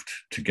evolved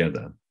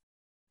together.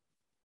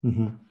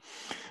 Mm-hmm.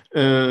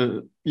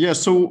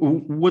 So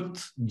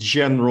what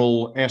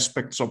general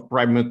aspects of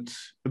primate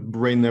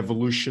brain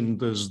evolution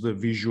does the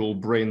visual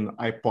brain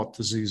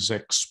hypothesis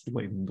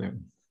explain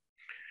then?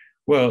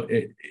 Well,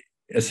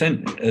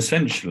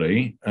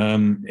 essentially,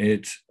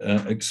 it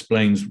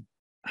explains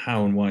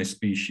how and why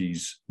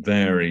species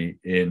vary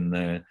in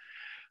their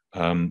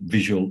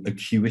visual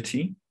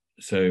acuity.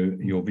 So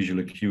your visual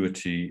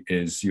acuity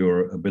is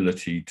your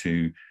ability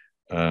to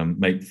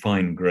make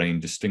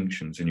fine-grained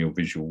distinctions in your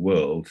visual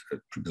world,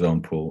 for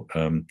example,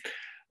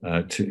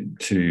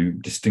 to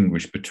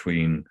distinguish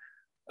between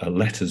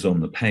letters on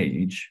the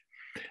page.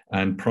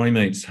 And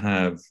primates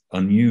have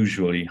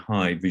unusually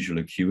high visual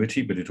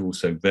acuity, but it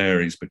also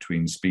varies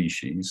between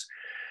species.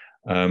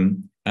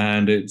 And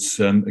it's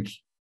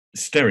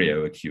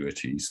stereo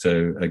acuity.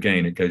 So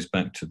again, it goes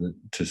back to the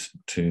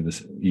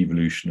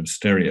evolution of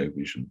stereo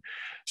vision.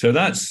 So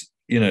that's,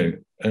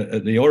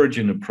 at the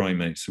origin of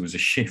primates, there was a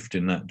shift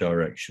in that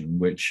direction,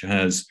 which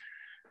has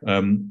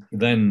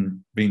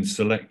then been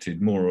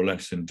selected more or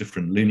less in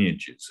different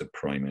lineages of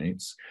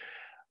primates.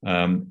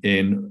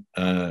 In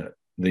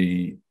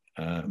the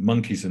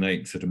monkeys and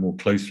apes that are more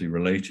closely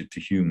related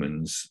to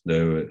humans,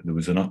 there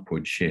was an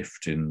upward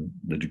shift in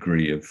the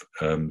degree of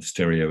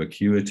stereo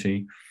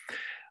acuity.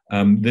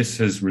 This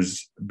has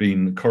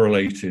been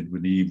correlated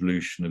with the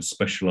evolution of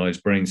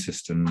specialized brain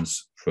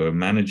systems for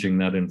managing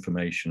that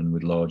information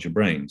with larger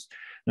brains.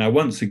 Now,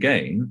 once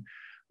again,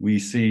 we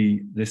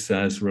see this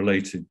as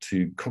related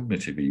to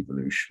cognitive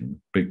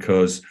evolution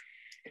because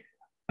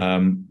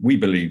we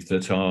believe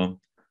that our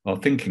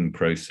thinking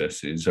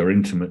processes are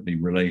intimately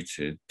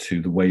related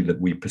to the way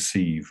that we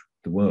perceive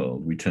the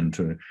world. We tend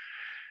to,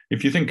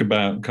 if you think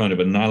about kind of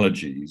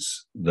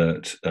analogies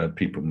that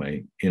people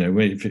make,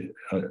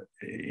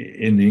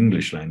 in the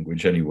English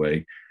language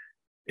anyway,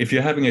 if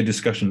you're having a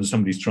discussion and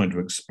somebody's trying to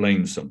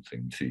explain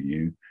something to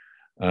you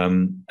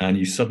and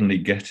you suddenly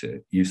get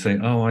it, you say,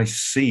 oh, I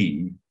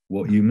see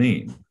what you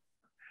mean.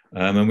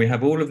 And we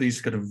have all of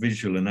these kind of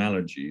visual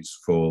analogies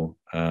for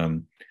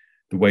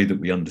the way that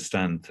we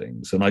understand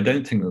things. And I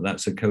don't think that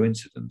that's a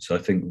coincidence. I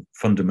think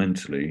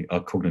fundamentally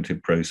our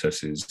cognitive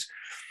processes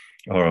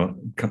are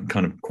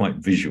kind of quite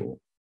visually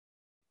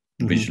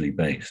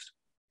based.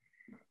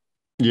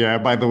 Yeah,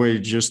 by the way,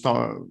 just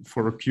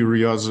for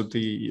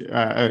curiosity,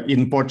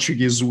 in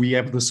Portuguese, we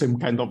have the same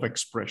kind of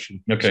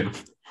expression. Okay.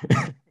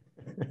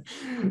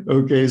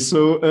 Okay,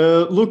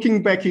 so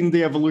looking back in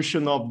the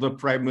evolution of the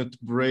primate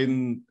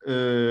brain,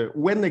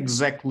 when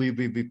exactly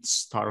did it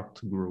start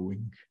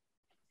growing?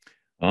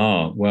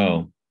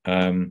 Well,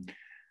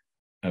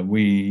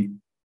 we've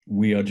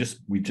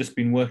just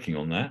been working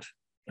on that.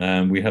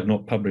 We have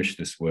not published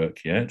this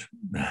work yet,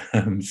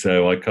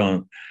 so I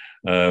can't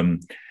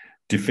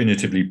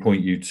definitively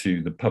point you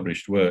to the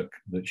published work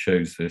that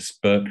shows this.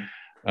 But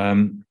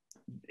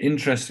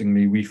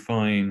interestingly, we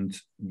find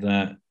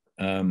that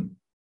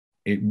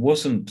it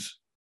wasn't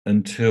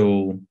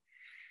until,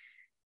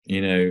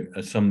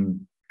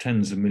 some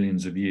tens of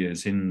millions of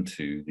years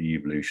into the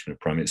evolution of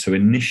primates. So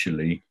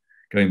initially,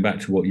 going back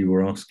to what you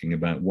were asking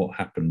about what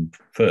happened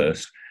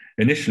first,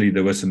 initially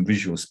there were some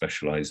visual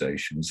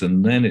specializations,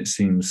 and then it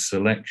seems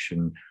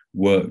selection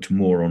worked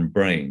more on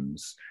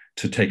brains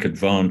to take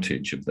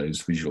advantage of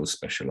those visual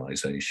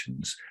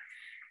specializations.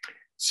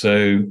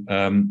 So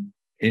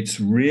it's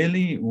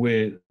really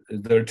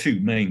there are two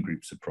main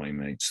groups of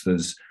primates.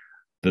 There's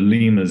the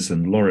lemurs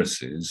and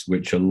lorises,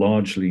 which are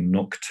largely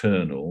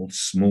nocturnal,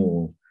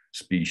 small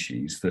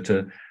species that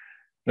are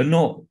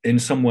not, in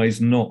some ways,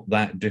 not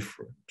that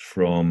different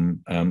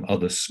from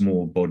other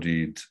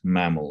small-bodied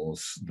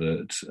mammals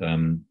that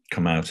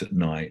come out at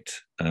night.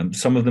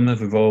 Some of them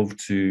have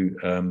evolved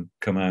to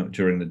come out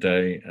during the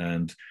day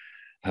and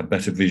have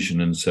better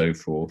vision and so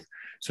forth.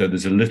 So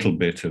there's a little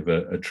bit of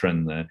a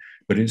trend there.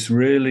 But it's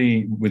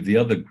really with the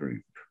other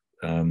group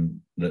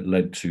that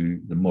led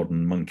to the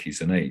modern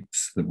monkeys and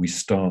apes that we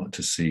start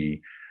to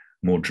see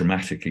more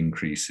dramatic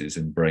increases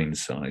in brain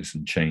size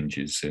and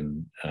changes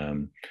in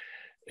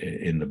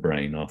the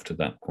brain after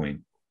that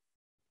point.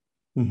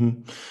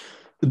 Mm-hmm.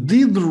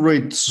 Did the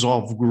rates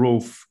of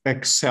growth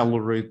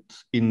accelerate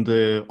in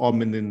the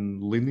hominin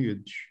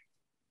lineage?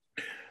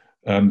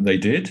 They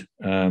did.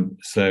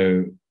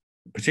 So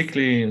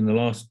particularly in the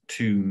last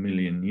 2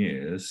 million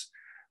years,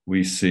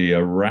 we see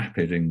a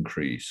rapid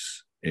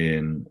increase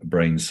in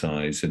brain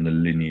size in the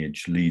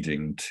lineage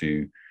leading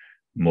to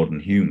modern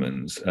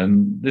humans.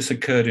 And this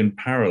occurred in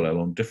parallel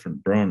on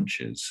different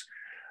branches,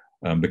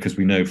 because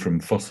we know from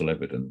fossil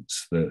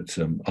evidence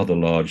that other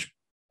large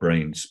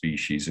brain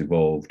species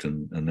evolved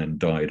and then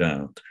died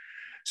out.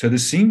 So there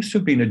seems to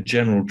have been a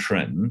general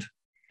trend,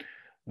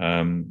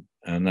 and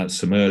that's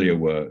some earlier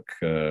work.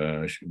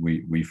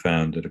 We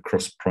found that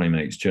across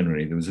primates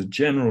generally, there was a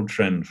general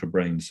trend for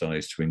brain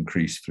size to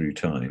increase through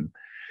time.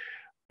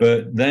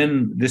 But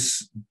then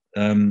this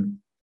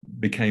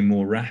became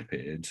more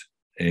rapid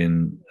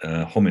in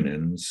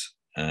hominins,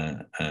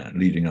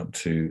 leading up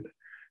to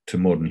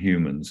modern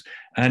humans.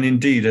 And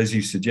indeed, as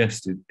you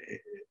suggested,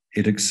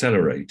 it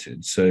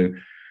accelerated. So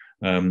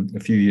a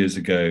few years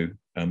ago,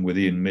 with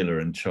Ian Miller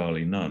and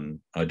Charlie Nunn,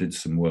 I did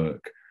some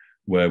work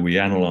where we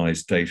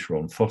analysed data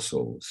on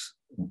fossils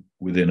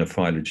within a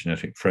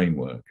phylogenetic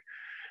framework.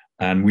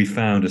 And we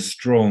found a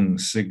strong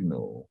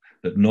signal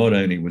that not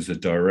only was a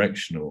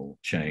directional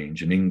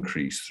change, an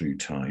increase through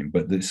time,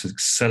 but this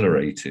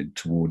accelerated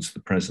towards the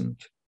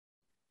present.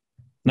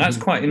 And that's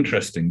quite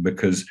interesting,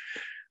 because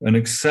an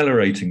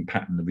accelerating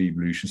pattern of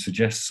evolution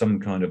suggests some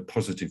kind of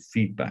positive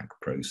feedback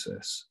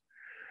process.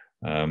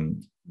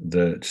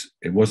 That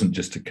it wasn't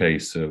just a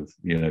case of,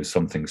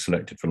 something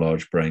selected for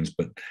large brains,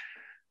 but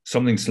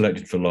something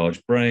selected for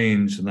large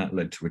brains, and that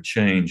led to a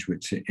change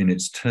which in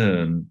its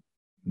turn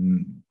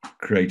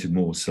created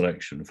more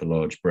selection for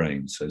large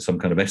brains. So some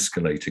kind of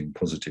escalating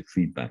positive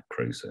feedback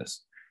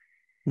process.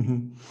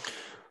 Mm-hmm.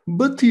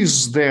 But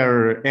is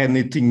there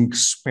anything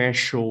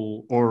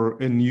special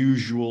or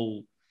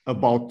unusual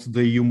about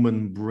the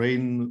human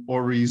brain,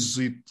 or is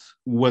it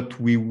what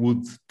we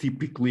would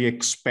typically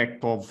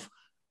expect of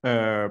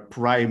a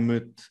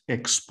primate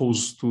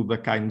exposed to the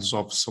kinds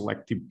of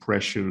selective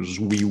pressures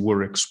we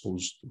were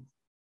exposed to?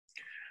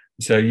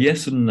 So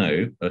yes and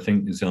no, I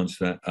think is the answer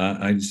to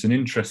that. It's an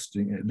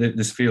interesting,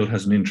 this field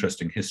has an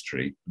interesting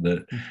history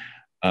that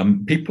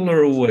people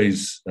are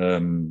always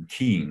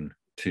keen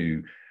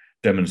to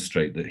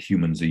demonstrate that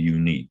humans are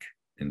unique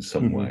in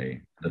some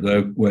way.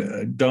 Although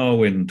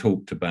Darwin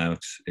talked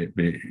about it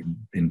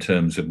in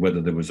terms of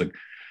whether there was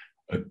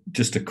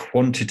just a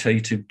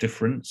quantitative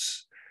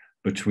difference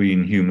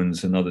between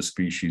humans and other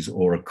species,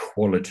 or a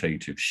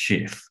qualitative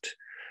shift.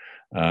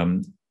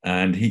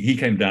 And he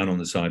came down on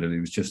the side of it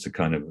was just a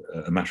kind of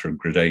a matter of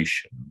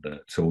gradation,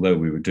 that although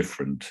we were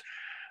different,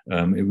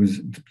 it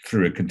was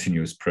through a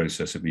continuous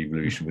process of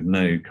evolution with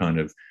no kind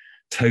of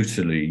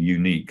totally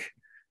unique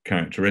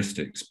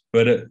characteristics.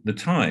 But at the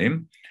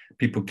time,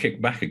 people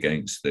kicked back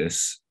against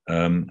this.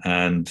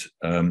 And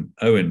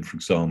Owen, for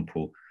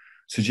example,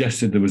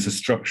 suggested there was a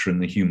structure in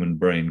the human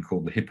brain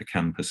called the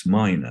hippocampus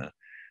minor,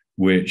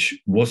 which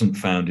wasn't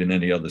found in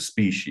any other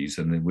species.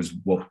 And it was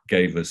what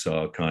gave us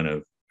our kind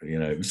of,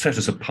 set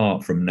us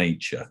apart from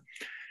nature.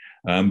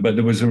 But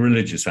there was a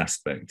religious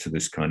aspect to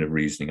this kind of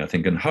reasoning, I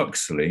think. And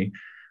Huxley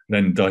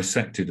then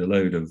dissected a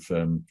load of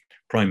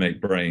primate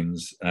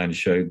brains and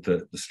showed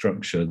that the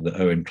structure that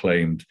Owen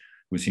claimed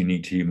was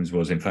unique to humans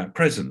was in fact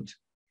present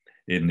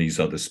in these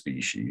other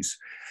species.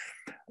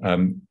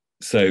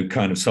 So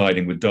kind of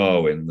siding with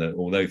Darwin, that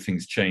although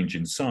things change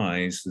in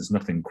size, there's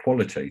nothing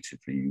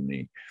qualitatively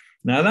unique.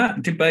 Now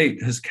that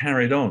debate has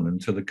carried on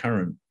until the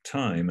current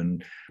time,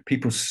 and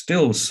people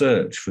still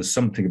search for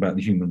something about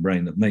the human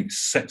brain that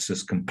sets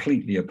us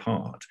completely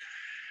apart.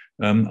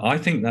 I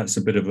think that's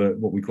a bit of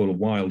what we call a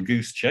wild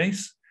goose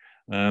chase.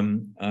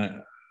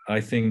 I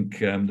think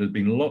there's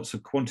been lots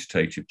of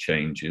quantitative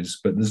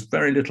changes, but there's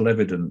very little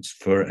evidence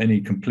for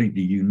any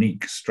completely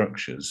unique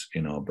structures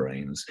in our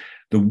brains.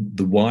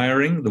 The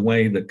wiring, the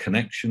way that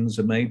connections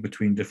are made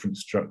between different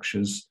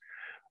structures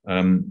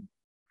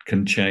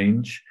can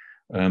change,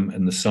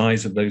 and the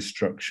size of those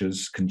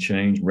structures can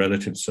change.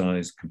 Relative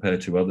size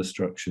compared to other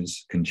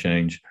structures can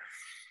change.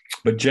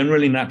 But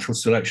generally, natural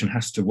selection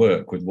has to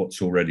work with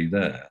what's already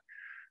there.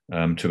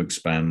 To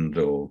expand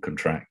or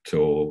contract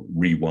or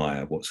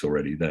rewire what's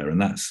already there.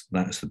 And that's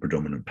the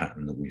predominant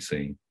pattern that we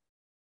see.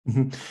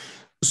 Mm-hmm.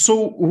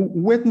 So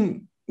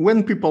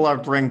when people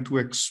are trying to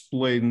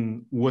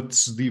explain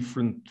what's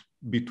different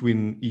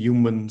between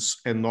humans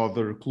and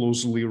other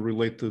closely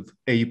related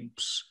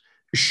apes,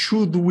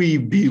 should we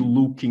be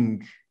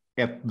looking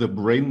at the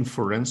brain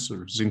for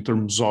answers in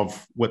terms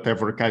of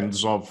whatever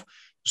kinds of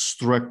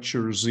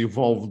structures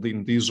evolved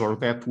in this or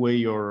that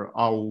way, or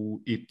how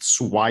it's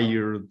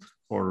wired,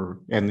 or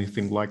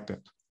anything like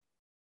that?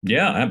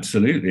 Yeah,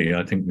 absolutely.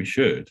 I think we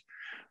should.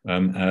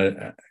 In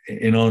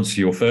answer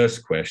to your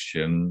first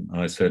question,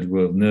 I said,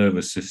 well,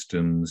 nervous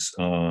systems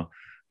are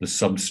the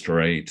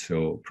substrate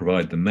or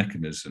provide the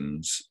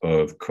mechanisms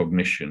of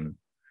cognition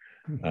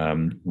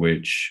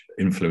which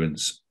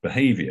influence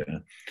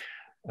behavior.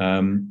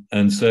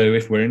 And so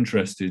if we're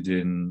interested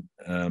in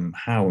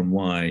how and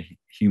why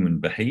human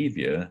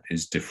behavior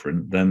is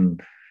different, then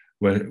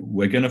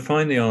we're going to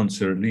find the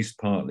answer at least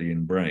partly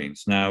in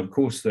brains. Now, of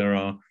course, there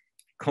are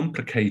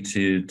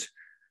complicated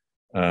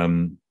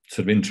sort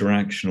of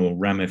interactional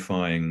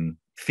ramifying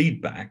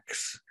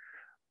feedbacks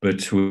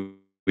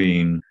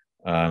between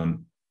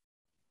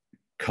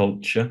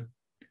culture,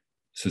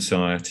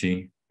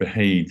 society,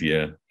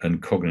 behavior,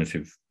 and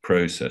cognitive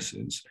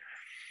processes.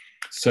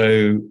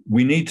 So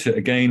we need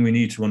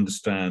to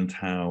understand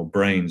how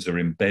brains are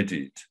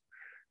embedded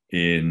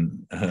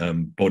in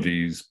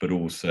bodies, but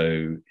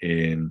also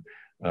in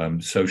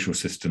social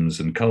systems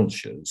and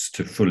cultures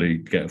to fully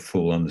get a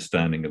full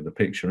understanding of the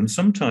picture. And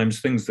sometimes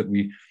things that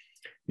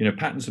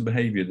patterns of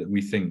behavior that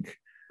we think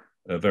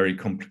are very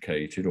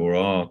complicated or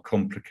are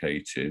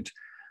complicated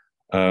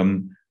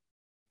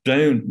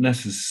don't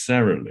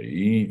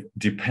necessarily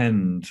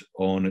depend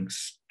on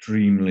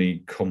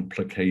extremely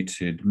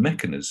complicated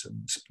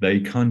mechanisms. They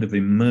kind of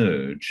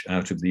emerge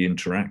out of the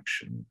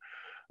interaction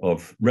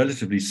of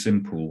relatively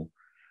simple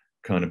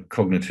kind of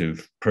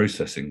cognitive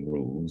processing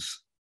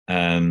rules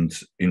and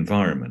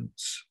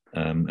environments.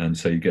 And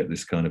so you get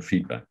this kind of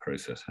feedback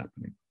process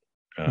happening.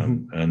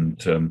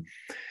 And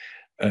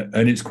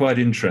it's quite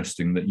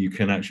interesting that you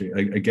can actually,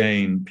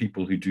 again,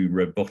 people who do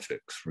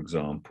robotics, for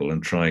example,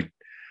 and try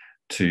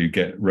to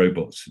get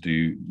robots to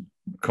do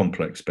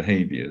complex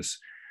behaviors.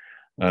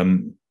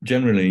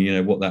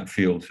 Generally, what that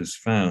field has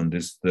found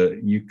is that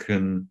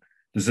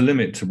there's a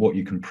limit to what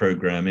you can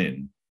program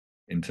in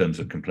terms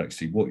of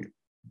complexity.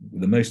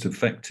 The most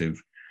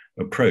effective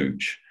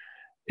approach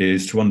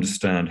is to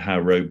understand how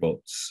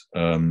robots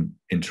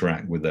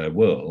interact with their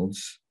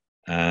worlds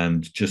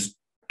and just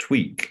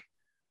tweak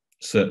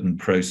certain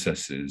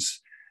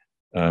processes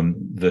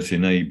that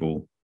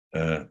enable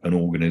an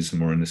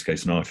organism, or in this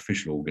case, an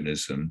artificial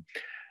organism,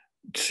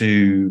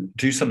 to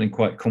do something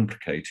quite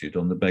complicated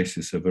on the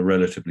basis of a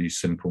relatively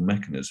simple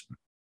mechanism.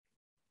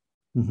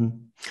 Mm-hmm.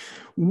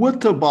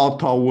 What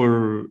about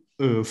our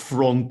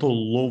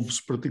frontal lobes,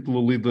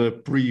 particularly the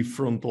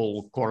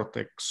prefrontal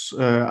cortex?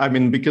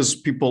 Because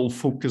people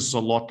focus a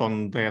lot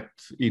on that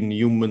in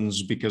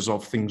humans because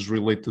of things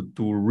related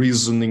to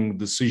reasoning,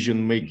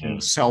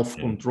 decision-making,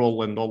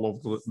 self-control, and all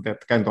of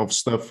that kind of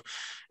stuff.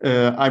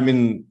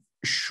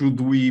 Should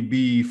we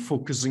be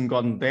focusing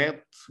on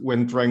that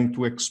when trying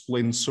to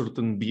explain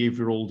certain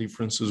behavioral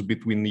differences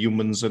between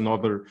humans and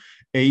other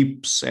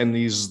apes? And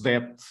is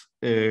that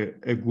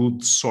a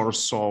good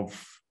source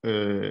of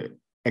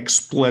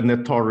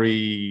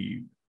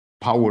explanatory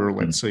power,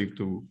 let's say,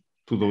 to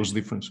those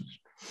differences?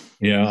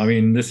 Yeah,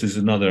 this is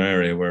another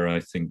area where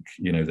I think,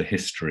 the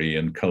history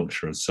and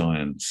culture of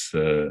science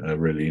are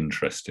really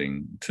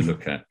interesting to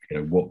look at,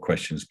 what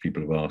questions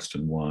people have asked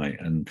and why.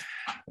 And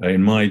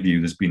in my view,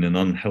 there's been an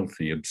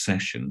unhealthy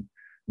obsession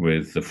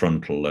with the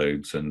frontal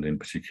lobes and in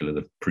particular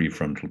the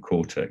prefrontal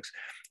cortex.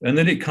 And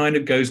then it kind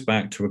of goes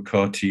back to a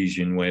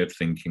Cartesian way of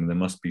thinking. There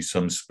must be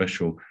some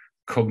special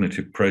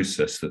cognitive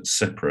process that's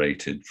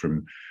separated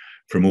from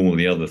all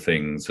the other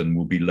things and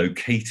will be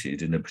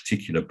located in a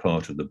particular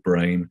part of the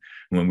brain.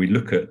 And when we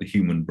look at the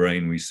human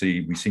brain, we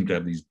seem to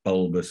have these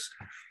bulbous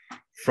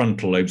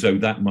frontal lobes. Oh,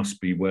 that must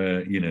be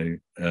where,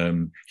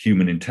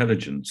 human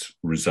intelligence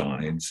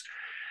resides.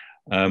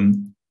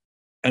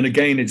 And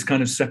again, it's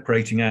kind of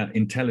separating out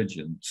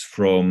intelligence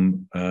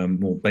from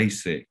more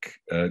basic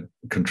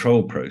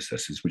control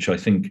processes, which I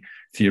think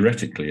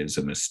theoretically is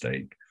a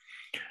mistake.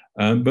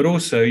 But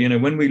also,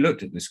 when we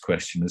looked at this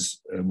question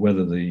as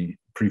whether the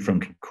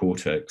prefrontal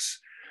cortex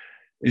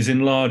is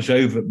enlarged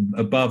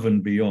above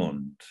and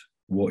beyond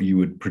what you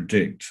would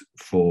predict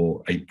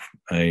for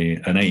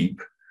an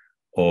ape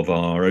of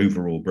our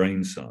overall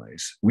brain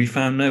size, we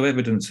found no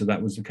evidence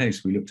that was the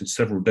case. We looked at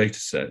several data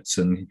sets,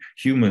 and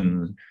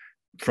human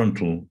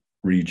frontal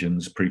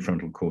regions,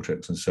 prefrontal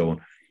cortex and so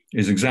on,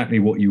 is exactly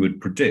what you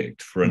would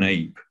predict for an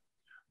ape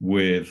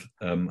with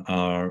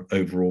our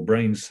overall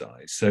brain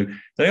size. So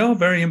they are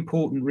very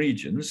important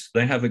regions.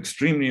 They have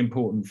extremely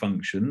important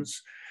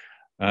functions.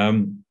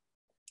 In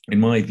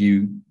my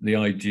view, the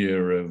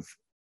idea of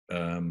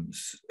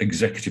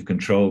executive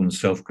control and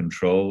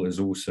self-control has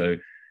also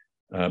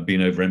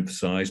been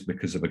overemphasized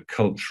because of a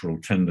cultural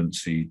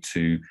tendency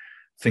to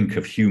think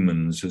of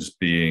humans as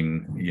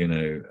being,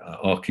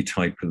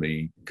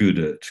 archetypally good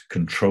at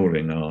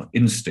controlling our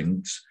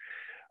instincts.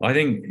 I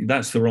think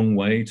that's the wrong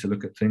way to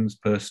look at things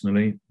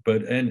personally.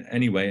 But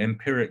anyway,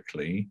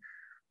 empirically,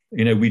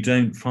 we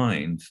don't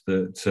find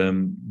that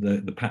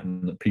the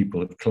pattern that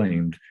people have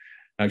claimed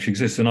actually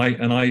exists. And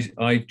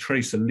I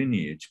trace a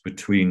lineage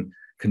between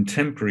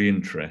contemporary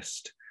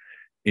interest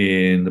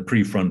in the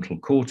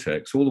prefrontal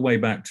cortex all the way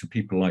back to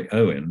people like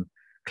Owen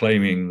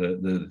claiming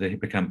that the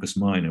hippocampus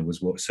minor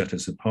was what set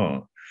us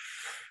apart.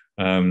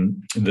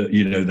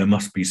 That there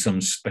must be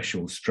some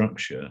special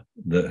structure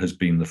that has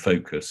been the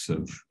focus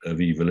of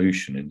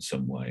evolution in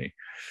some way,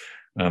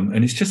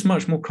 and it's just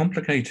much more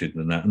complicated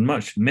than that, and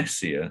much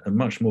messier and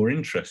much more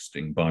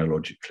interesting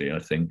biologically, I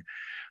think.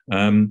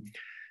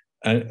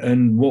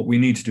 And what we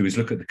need to do is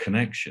look at the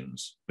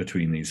connections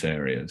between these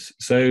areas.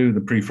 So the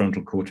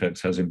prefrontal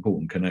cortex has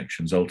important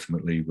connections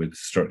ultimately with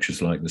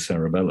structures like the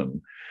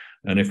cerebellum.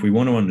 And if we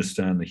want to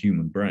understand the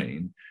human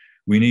brain,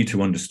 we need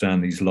to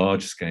understand these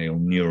large-scale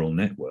neural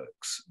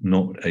networks,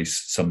 not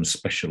some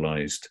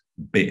specialized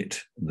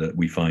bit that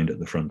we find at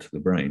the front of the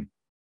brain.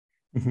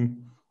 Mm-hmm.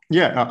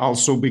 Yeah,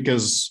 also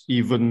because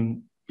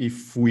even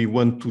if we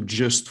want to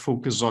just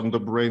focus on the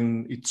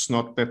brain, it's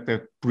not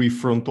that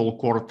prefrontal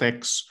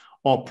cortex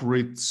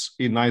operates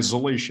in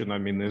isolation. I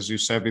mean, as you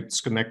said,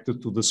 it's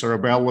connected to the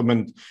cerebellum,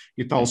 and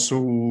it also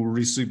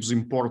receives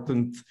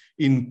important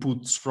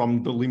inputs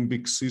from the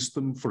limbic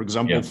system, for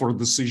example, for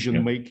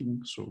decision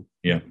making. So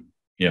yeah.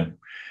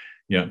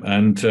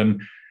 And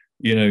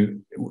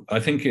I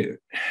think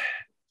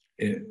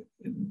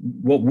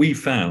what we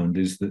found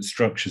is that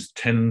structures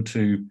tend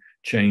to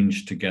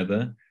change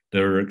together.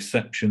 There are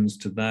exceptions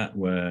to that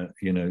where,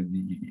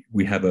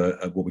 we have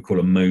what we call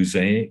a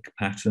mosaic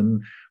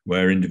pattern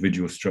where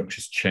individual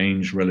structures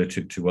change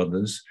relative to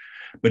others.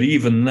 But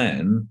even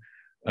then,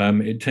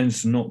 it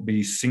tends to not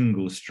be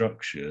single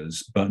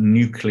structures, but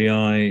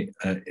nuclei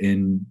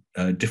in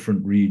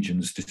different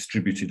regions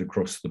distributed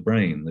across the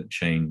brain that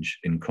change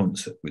in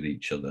concert with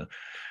each other.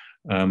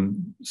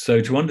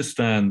 So to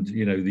understand,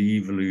 the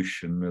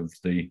evolution of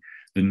the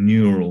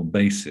neural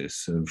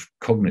basis of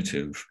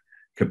cognitive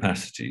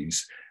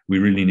capacities, we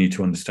really need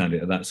to understand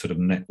it at that sort of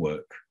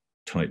network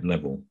type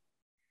level.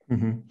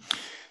 Mm-hmm.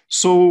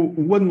 So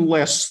one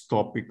last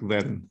topic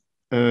then.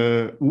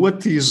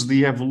 What is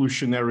the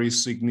evolutionary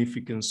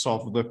significance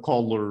of the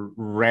color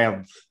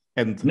red?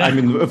 And I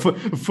mean,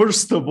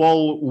 first of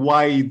all,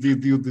 why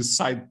did you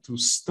decide to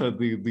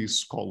study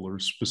this color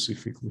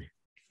specifically?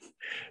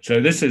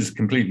 So this is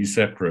completely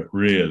separate,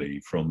 really,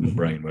 from the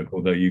brain work,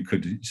 although you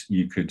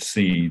could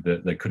see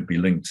that there could be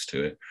links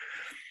to it.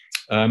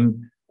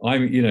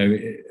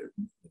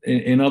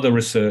 In other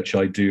research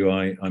I do,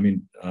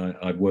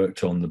 I've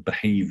worked on the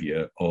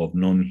behavior of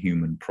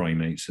non-human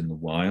primates in the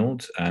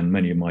wild, and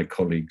many of my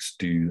colleagues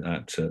do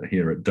that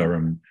here at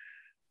Durham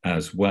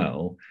as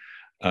well.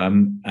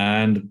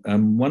 And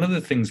one of the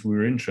things we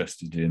were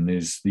interested in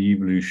is the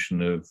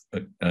evolution of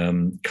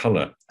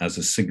color as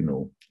a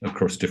signal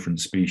across different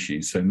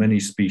species. So many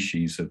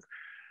species of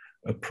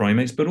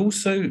primates, but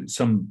also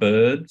some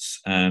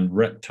birds and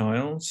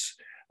reptiles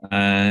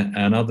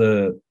and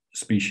other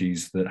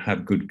species that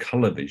have good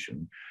color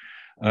vision.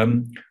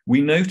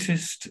 We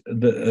noticed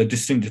a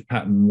distinctive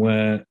pattern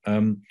where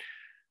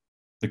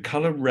the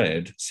color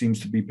red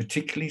seems to be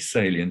particularly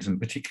salient and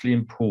particularly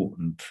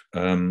important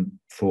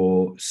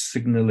for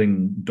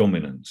signaling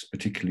dominance,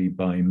 particularly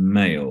by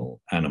male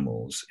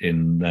animals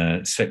in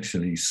their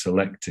sexually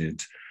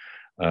selected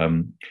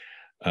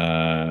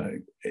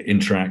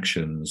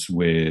interactions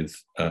with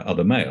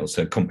other males,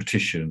 so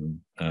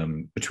competition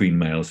between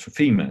males for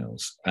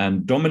females.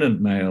 And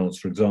dominant males,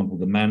 for example,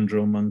 the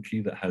mandrill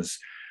monkey that has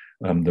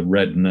the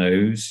red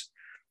nose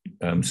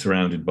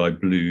surrounded by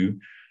blue,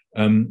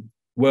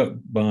 work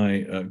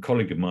by a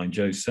colleague of mine,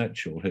 Joe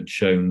Setchell, had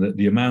shown that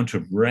the amount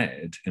of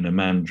red in a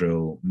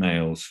mandrill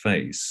male's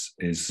face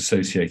is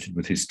associated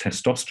with his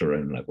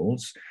testosterone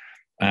levels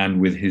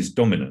and with his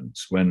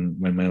dominance. When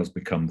males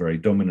become very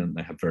dominant,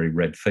 they have very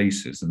red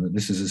faces, and that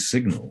this is a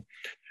signal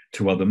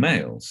to other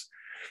males.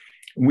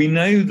 We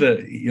know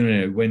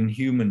that, when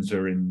humans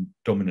are in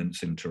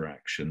dominance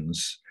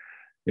interactions,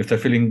 if they're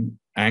feeling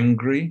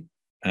angry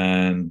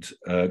and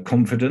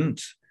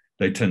confident,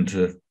 they tend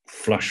to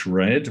flush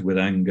red with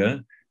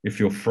anger. If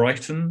you're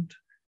frightened,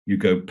 you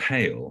go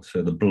pale,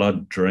 so the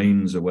blood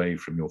drains away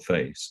from your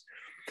face.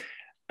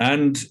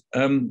 And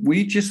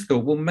we just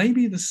thought, well,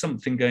 maybe there's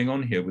something going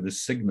on here with a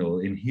signal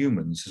in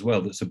humans as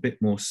well that's a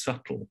bit more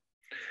subtle.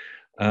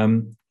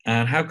 And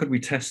how could we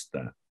test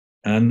that?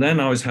 And then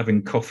I was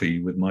having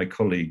coffee with my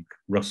colleague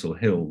Russell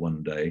Hill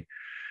one day,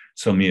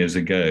 some years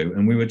ago,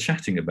 and we were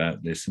chatting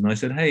about this. And I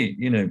said, hey,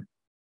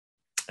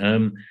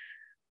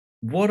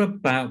 what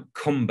about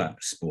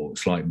combat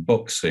sports like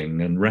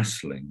boxing and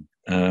wrestling?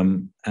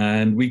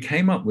 And we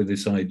came up with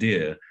this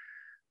idea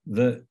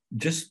that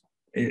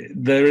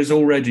there is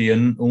already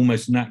an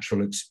almost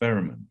natural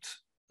experiment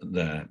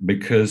there,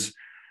 because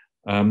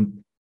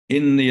in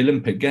the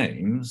Olympic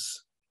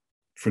Games,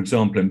 for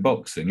example, in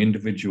boxing,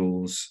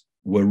 individuals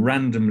were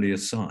randomly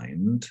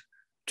assigned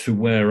to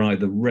wear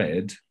either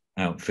red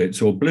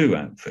outfits or blue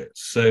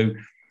outfits. So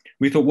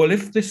we thought, well,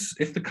 if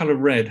the color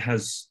red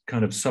has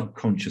kind of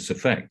subconscious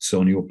effects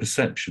on your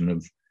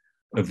perception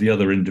of the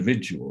other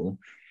individual,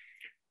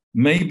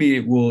 maybe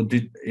it will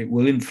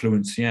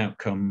influence the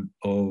outcome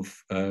of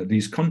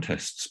these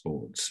contest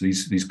sports,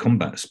 these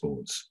combat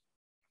sports.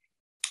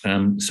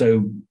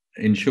 So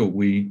in short,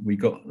 we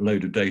got a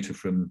load of data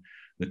from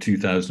the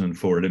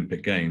 2004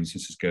 Olympic Games.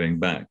 This is going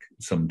back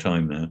some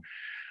time now.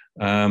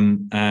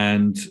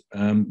 And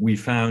we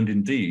found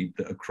indeed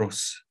that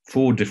across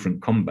 4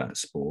 different combat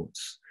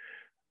sports,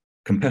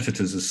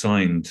 competitors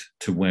assigned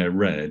to wear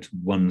red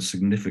won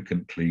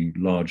significantly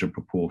larger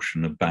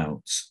proportion of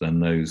bouts than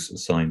those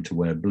assigned to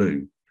wear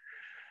blue.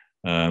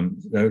 I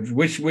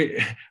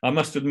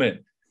must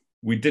admit,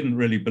 we didn't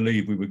really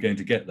believe we were going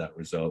to get that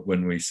result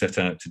when we set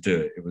out to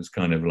do it. It was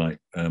kind of like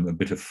a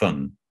bit of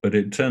fun, but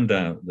it turned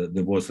out that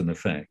there was an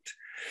effect.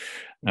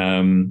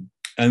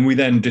 And we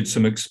then did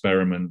some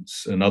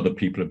experiments, and other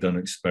people have done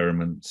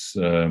experiments.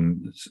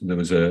 There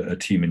was a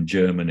team in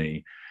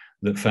Germany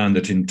that found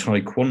that in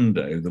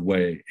Taekwondo, the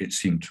way it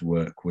seemed to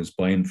work was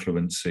by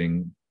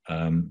influencing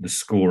the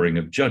scoring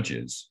of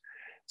judges.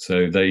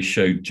 So they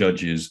showed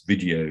judges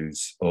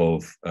videos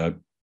of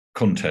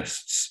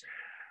contests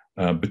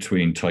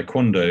between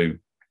Taekwondo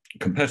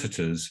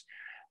competitors,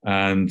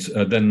 and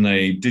then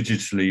they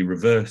digitally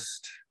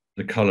reversed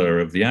the color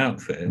of the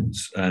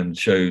outfits and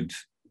showed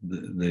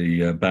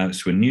the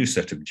bouts to a new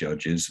set of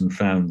judges, and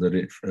found that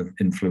it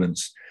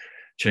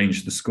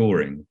changed the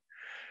scoring.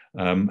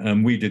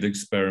 And we did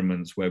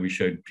experiments where we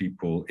showed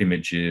people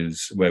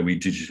images where we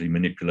digitally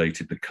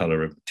manipulated the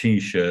color of the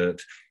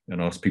t-shirt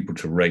and asked people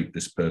to rate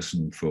this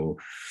person for,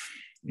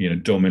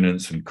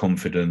 dominance and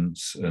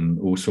confidence and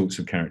all sorts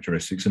of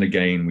characteristics. And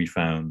again, we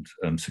found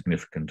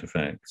significant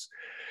effects.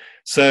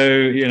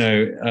 So,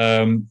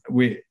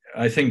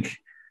 I think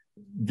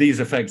these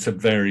effects are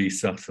very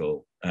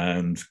subtle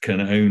and can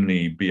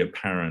only be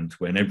apparent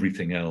when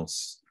everything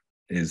else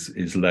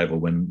is level,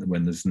 when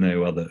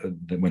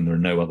there are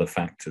no other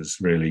factors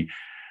really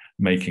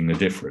making a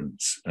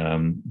difference.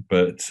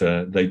 But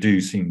they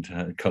do seem to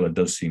have, color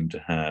does seem to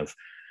have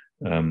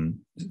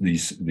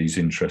these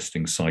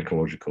interesting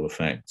psychological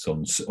effects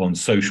on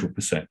social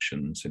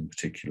perceptions in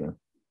particular.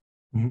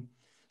 Mm-hmm.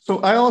 So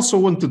I also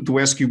wanted to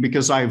ask you,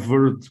 because I've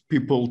heard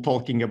people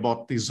talking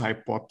about these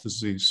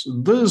hypotheses.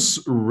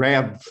 Does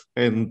red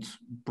and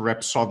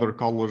perhaps other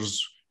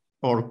colors,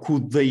 or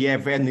could they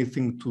have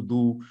anything to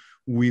do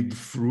with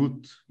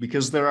fruit?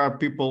 Because there are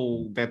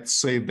people that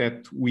say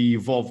that we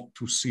evolved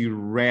to see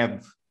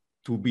red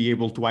to be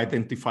able to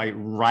identify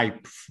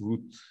ripe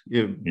fruit.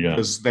 Yeah.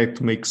 Does that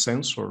make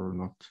sense or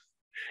not?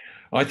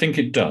 I think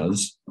it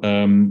does.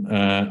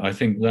 I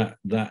think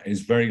that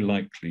is very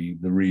likely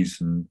the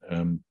reason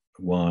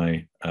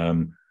why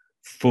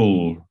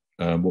full,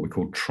 what we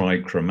call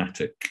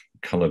trichromatic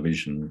color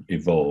vision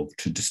evolved,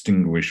 to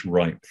distinguish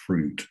ripe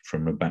fruit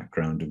from a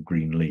background of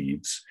green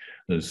leaves.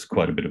 There's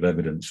quite a bit of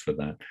evidence for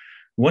that.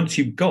 Once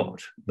you've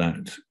got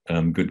that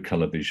good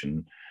color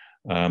vision,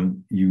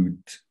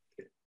 you'd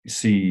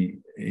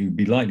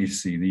be likely to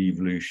see the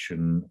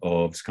evolution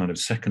of kind of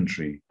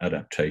secondary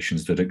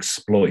adaptations that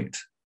exploit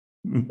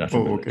that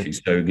ability. Okay.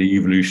 So the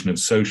evolution of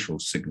social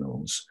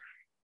signals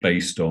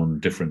based on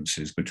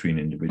differences between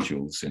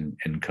individuals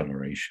in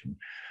coloration.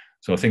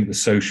 So I think the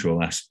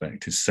social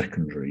aspect is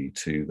secondary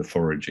to the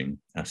foraging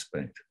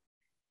aspect.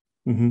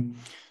 Mm-hmm.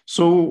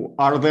 So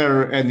are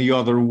there any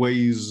other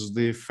ways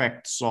the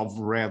effects of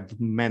red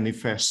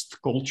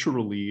manifest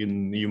culturally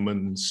in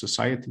human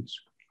societies?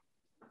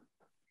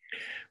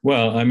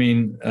 Well, I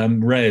mean,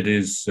 red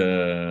is,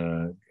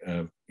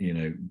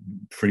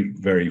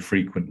 very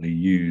frequently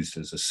used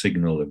as a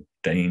signal of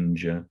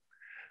danger.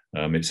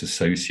 It's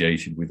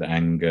associated with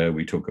anger.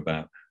 We talk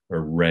about a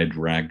red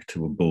rag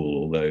to a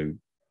bull, although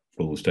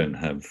bulls don't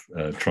have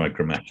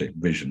trichromatic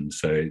vision,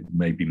 so it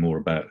may be more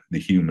about the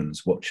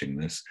humans watching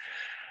this.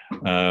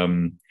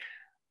 And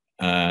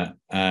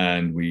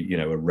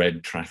a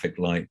red traffic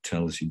light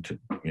tells you to,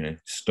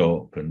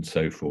 stop and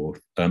so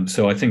forth.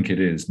 So I think it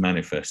is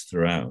manifest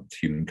throughout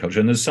human culture,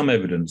 and there's some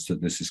evidence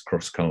that this is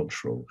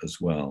cross-cultural as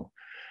well.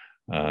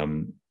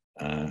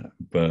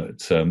 But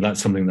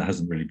that's something that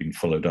hasn't really been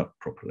followed up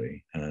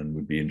properly, and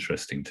would be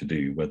interesting to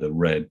do, whether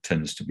red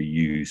tends to be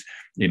used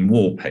in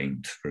war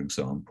paint, for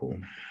example,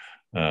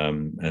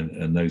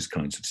 and those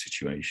kinds of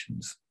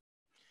situations.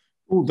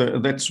 Oh,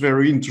 that's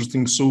very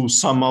interesting. So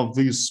some of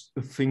these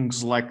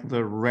things, like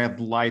the red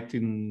light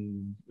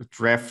in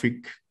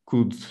traffic,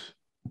 could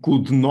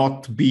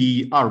not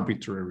be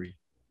arbitrary,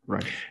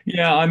 right?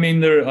 Yeah, I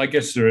mean, I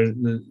guess there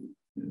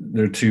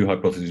are two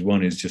hypotheses.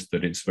 One is just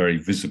that it's very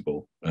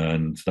visible,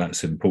 and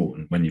that's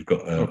important when you've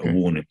got a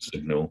warning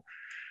signal.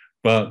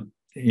 But,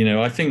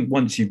 I think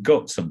once you've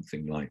got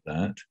something like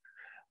that,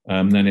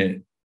 then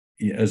it,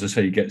 as I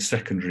say, you get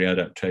secondary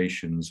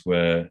adaptations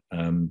where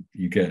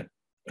you get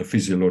a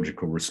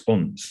physiological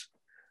response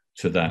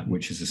to that,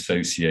 which is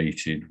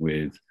associated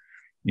with,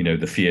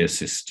 the fear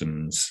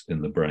systems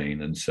in the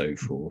brain and so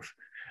forth.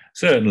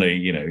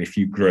 Certainly, if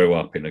you grow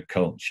up in a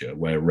culture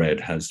where red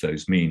has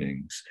those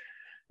meanings,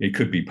 it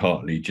could be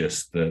partly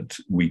just that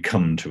we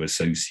come to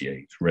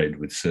associate red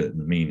with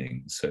certain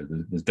meanings. So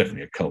there's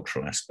definitely a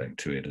cultural aspect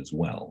to it as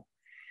well.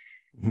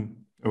 Mm-hmm.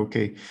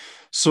 Okay.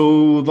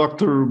 So,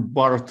 Dr.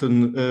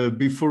 Barton,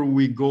 before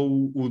we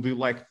go, would you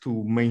like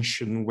to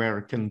mention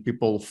where can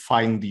people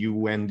find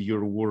you and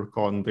your work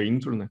on the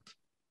internet?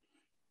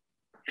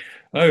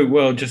 Oh,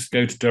 well, just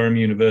go to Durham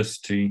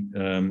University,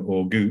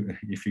 or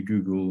if you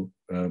Google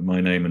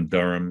my name and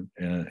Durham,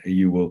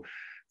 you will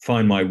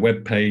find my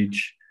webpage.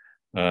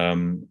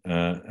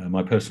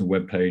 My personal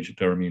webpage at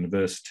Durham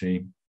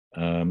University.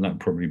 That would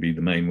probably be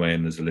the main way,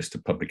 and there's a list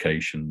of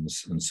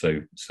publications and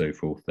so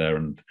forth there,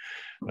 and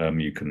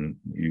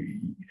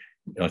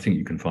I think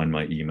you can find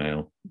my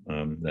email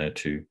there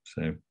too.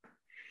 So.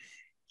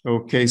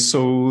 Okay,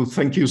 so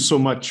thank you so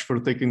much for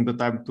taking the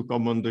time to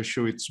come on the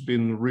show. It's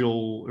been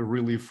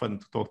really fun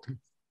to talk to you.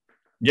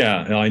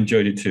 Yeah, I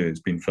enjoyed it too. It's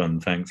been fun.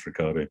 Thanks,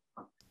 Ricardo.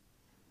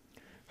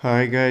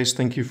 Hi guys,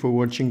 thank you for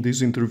watching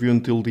this interview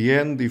until the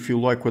end. If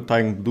you like what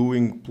I'm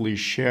doing, please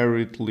share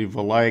it, leave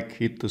a like,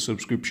 hit the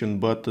subscription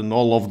button,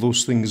 all of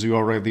those things you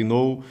already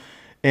know.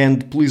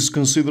 And please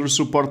consider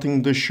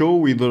supporting the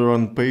show either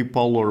on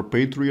PayPal or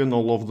Patreon.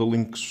 All of the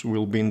links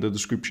will be in the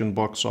description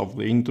box of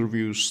the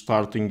interview,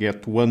 starting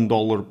at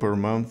 $1 per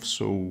month,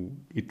 so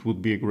it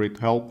would be a great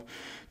help.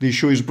 This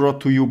show is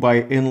brought to you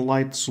by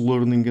Enlights,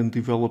 Learning and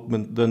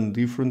Development Done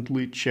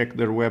Differently. Check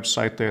their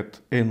website at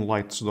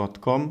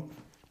enlights.com.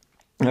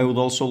 I would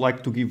also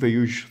like to give a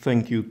huge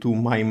thank you to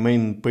my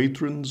main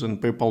patrons and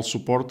PayPal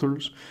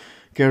supporters,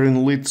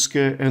 Karen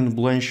Litske and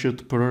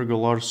Blanchett, Pererga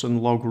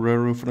Larson, Lau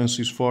Guerrero,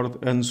 Francis Ford,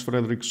 Hans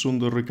Frederick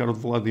Sunder, Ricardo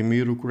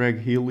Vladimiro,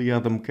 Greg Healy,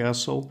 Adam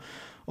Castle,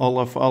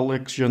 Olaf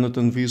Alex,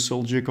 Jonathan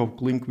Wiesel, Jacob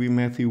Klinkby,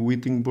 Matthew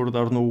Whittingbird,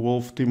 Arno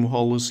Wolf, Tim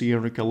Hollis,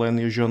 Eric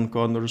Alenia, John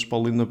Connors,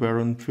 Paulina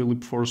Barron,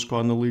 Philip Force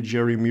Connolly,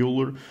 Jerry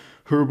Mueller,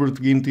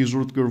 Herbert Gintis,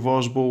 Rutger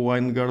Vosbo,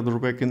 Weingard,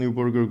 Rebecca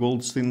Newberger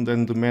Goldstein,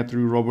 Dan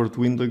Demetrio, Robert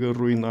Windager,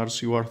 Rui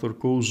Narcio, Arthur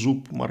Coe,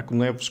 Zup, Marco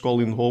Neves,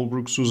 Colin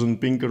Holbrook, Susan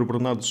Pinker,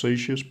 Bernardo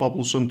Seixas,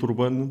 Pablo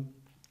Santurbano,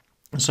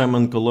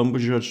 Simon Colombo,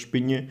 Jorge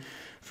Espinha,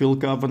 Phil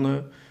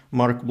Kavanagh,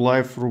 Mark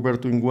Blythe,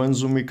 Roberto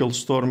Inguanzo, Michael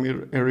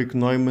Stormir, Eric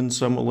Neumann,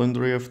 Samuel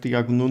Andreev,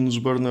 Tiago Nunes,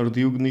 Bernard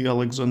Ugni,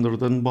 Alexander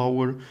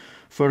Dunbauer,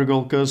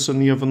 Fergal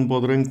Cusson, Evan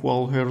Bodrenko,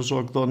 Al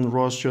Herzog, Don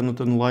Ross,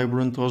 Jonathan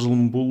Librant,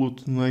 Oslam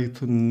Bullitt,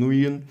 Nathan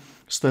Nguyen,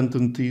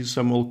 Stanton T,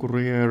 Samuel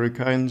Correa, Eric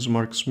Hines,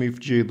 Mark Smith,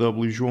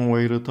 J.W., João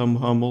Eira, Tom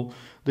Hummel,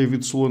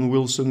 David Sloan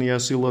Wilson,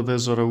 Yacila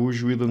Dez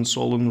Araújo, Eden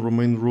Solon,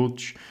 Romain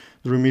Roach,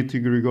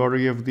 Dmitry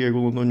Grigoriev, Diego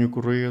Londoño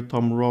Correa,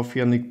 Tom Roth,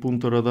 Yannick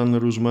Punter, Adana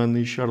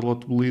Rusmani,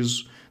 Charlotte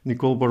Bliss,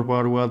 Nicole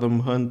Barbaro, Adam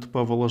Hunt,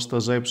 Pavel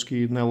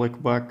Ostazewski,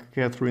 Nelek Bach,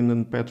 Catherine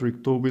and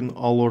Patrick Tobin,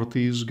 Al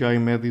Ortiz, Guy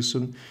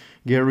Madison,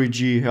 Gary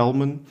G.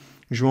 Hellman,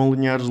 João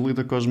Linhares,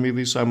 Lida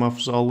Cosmidis, Sam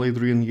Afzal,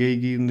 Adrian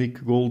Yegi,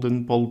 Nick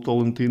Golden, Paulo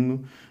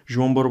Tolentino,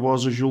 João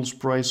Barbosa, Jules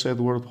Price,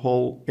 Edward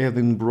Hall,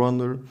 Edin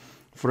Bronner,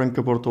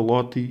 Franca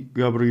Bortolotti,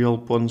 Gabriel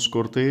Pons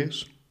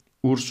Cortez,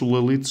 Ursula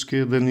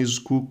Litske, Denise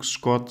Cook,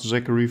 Scott,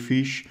 Zachary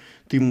Fish,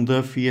 Tim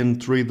Duffy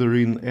and Trader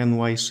in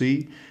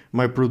NYC.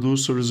 My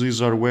producers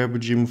Izar Webb,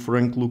 Jim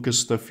Frank,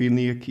 Lucas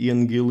Stafiniak,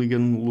 Ian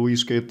Gilligan,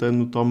 Luis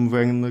Caetano, Tom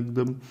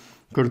Vanagdam,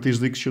 Curtis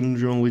Dixon,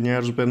 João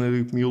Linhares,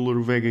 Benedict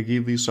Mueller, Vega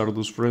Guidi,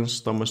 Sardus France,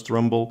 Thomas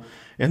Trumbull,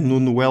 and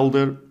Nuno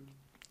Welder.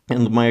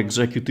 And my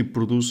executive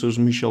producers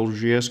Michel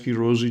Rugieski,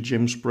 Rosie,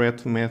 James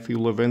Pratt, Matthew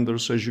Lavender,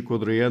 Sergio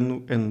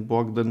Codreanu, and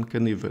Bogdan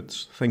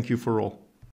Kanivets. Thank you for all.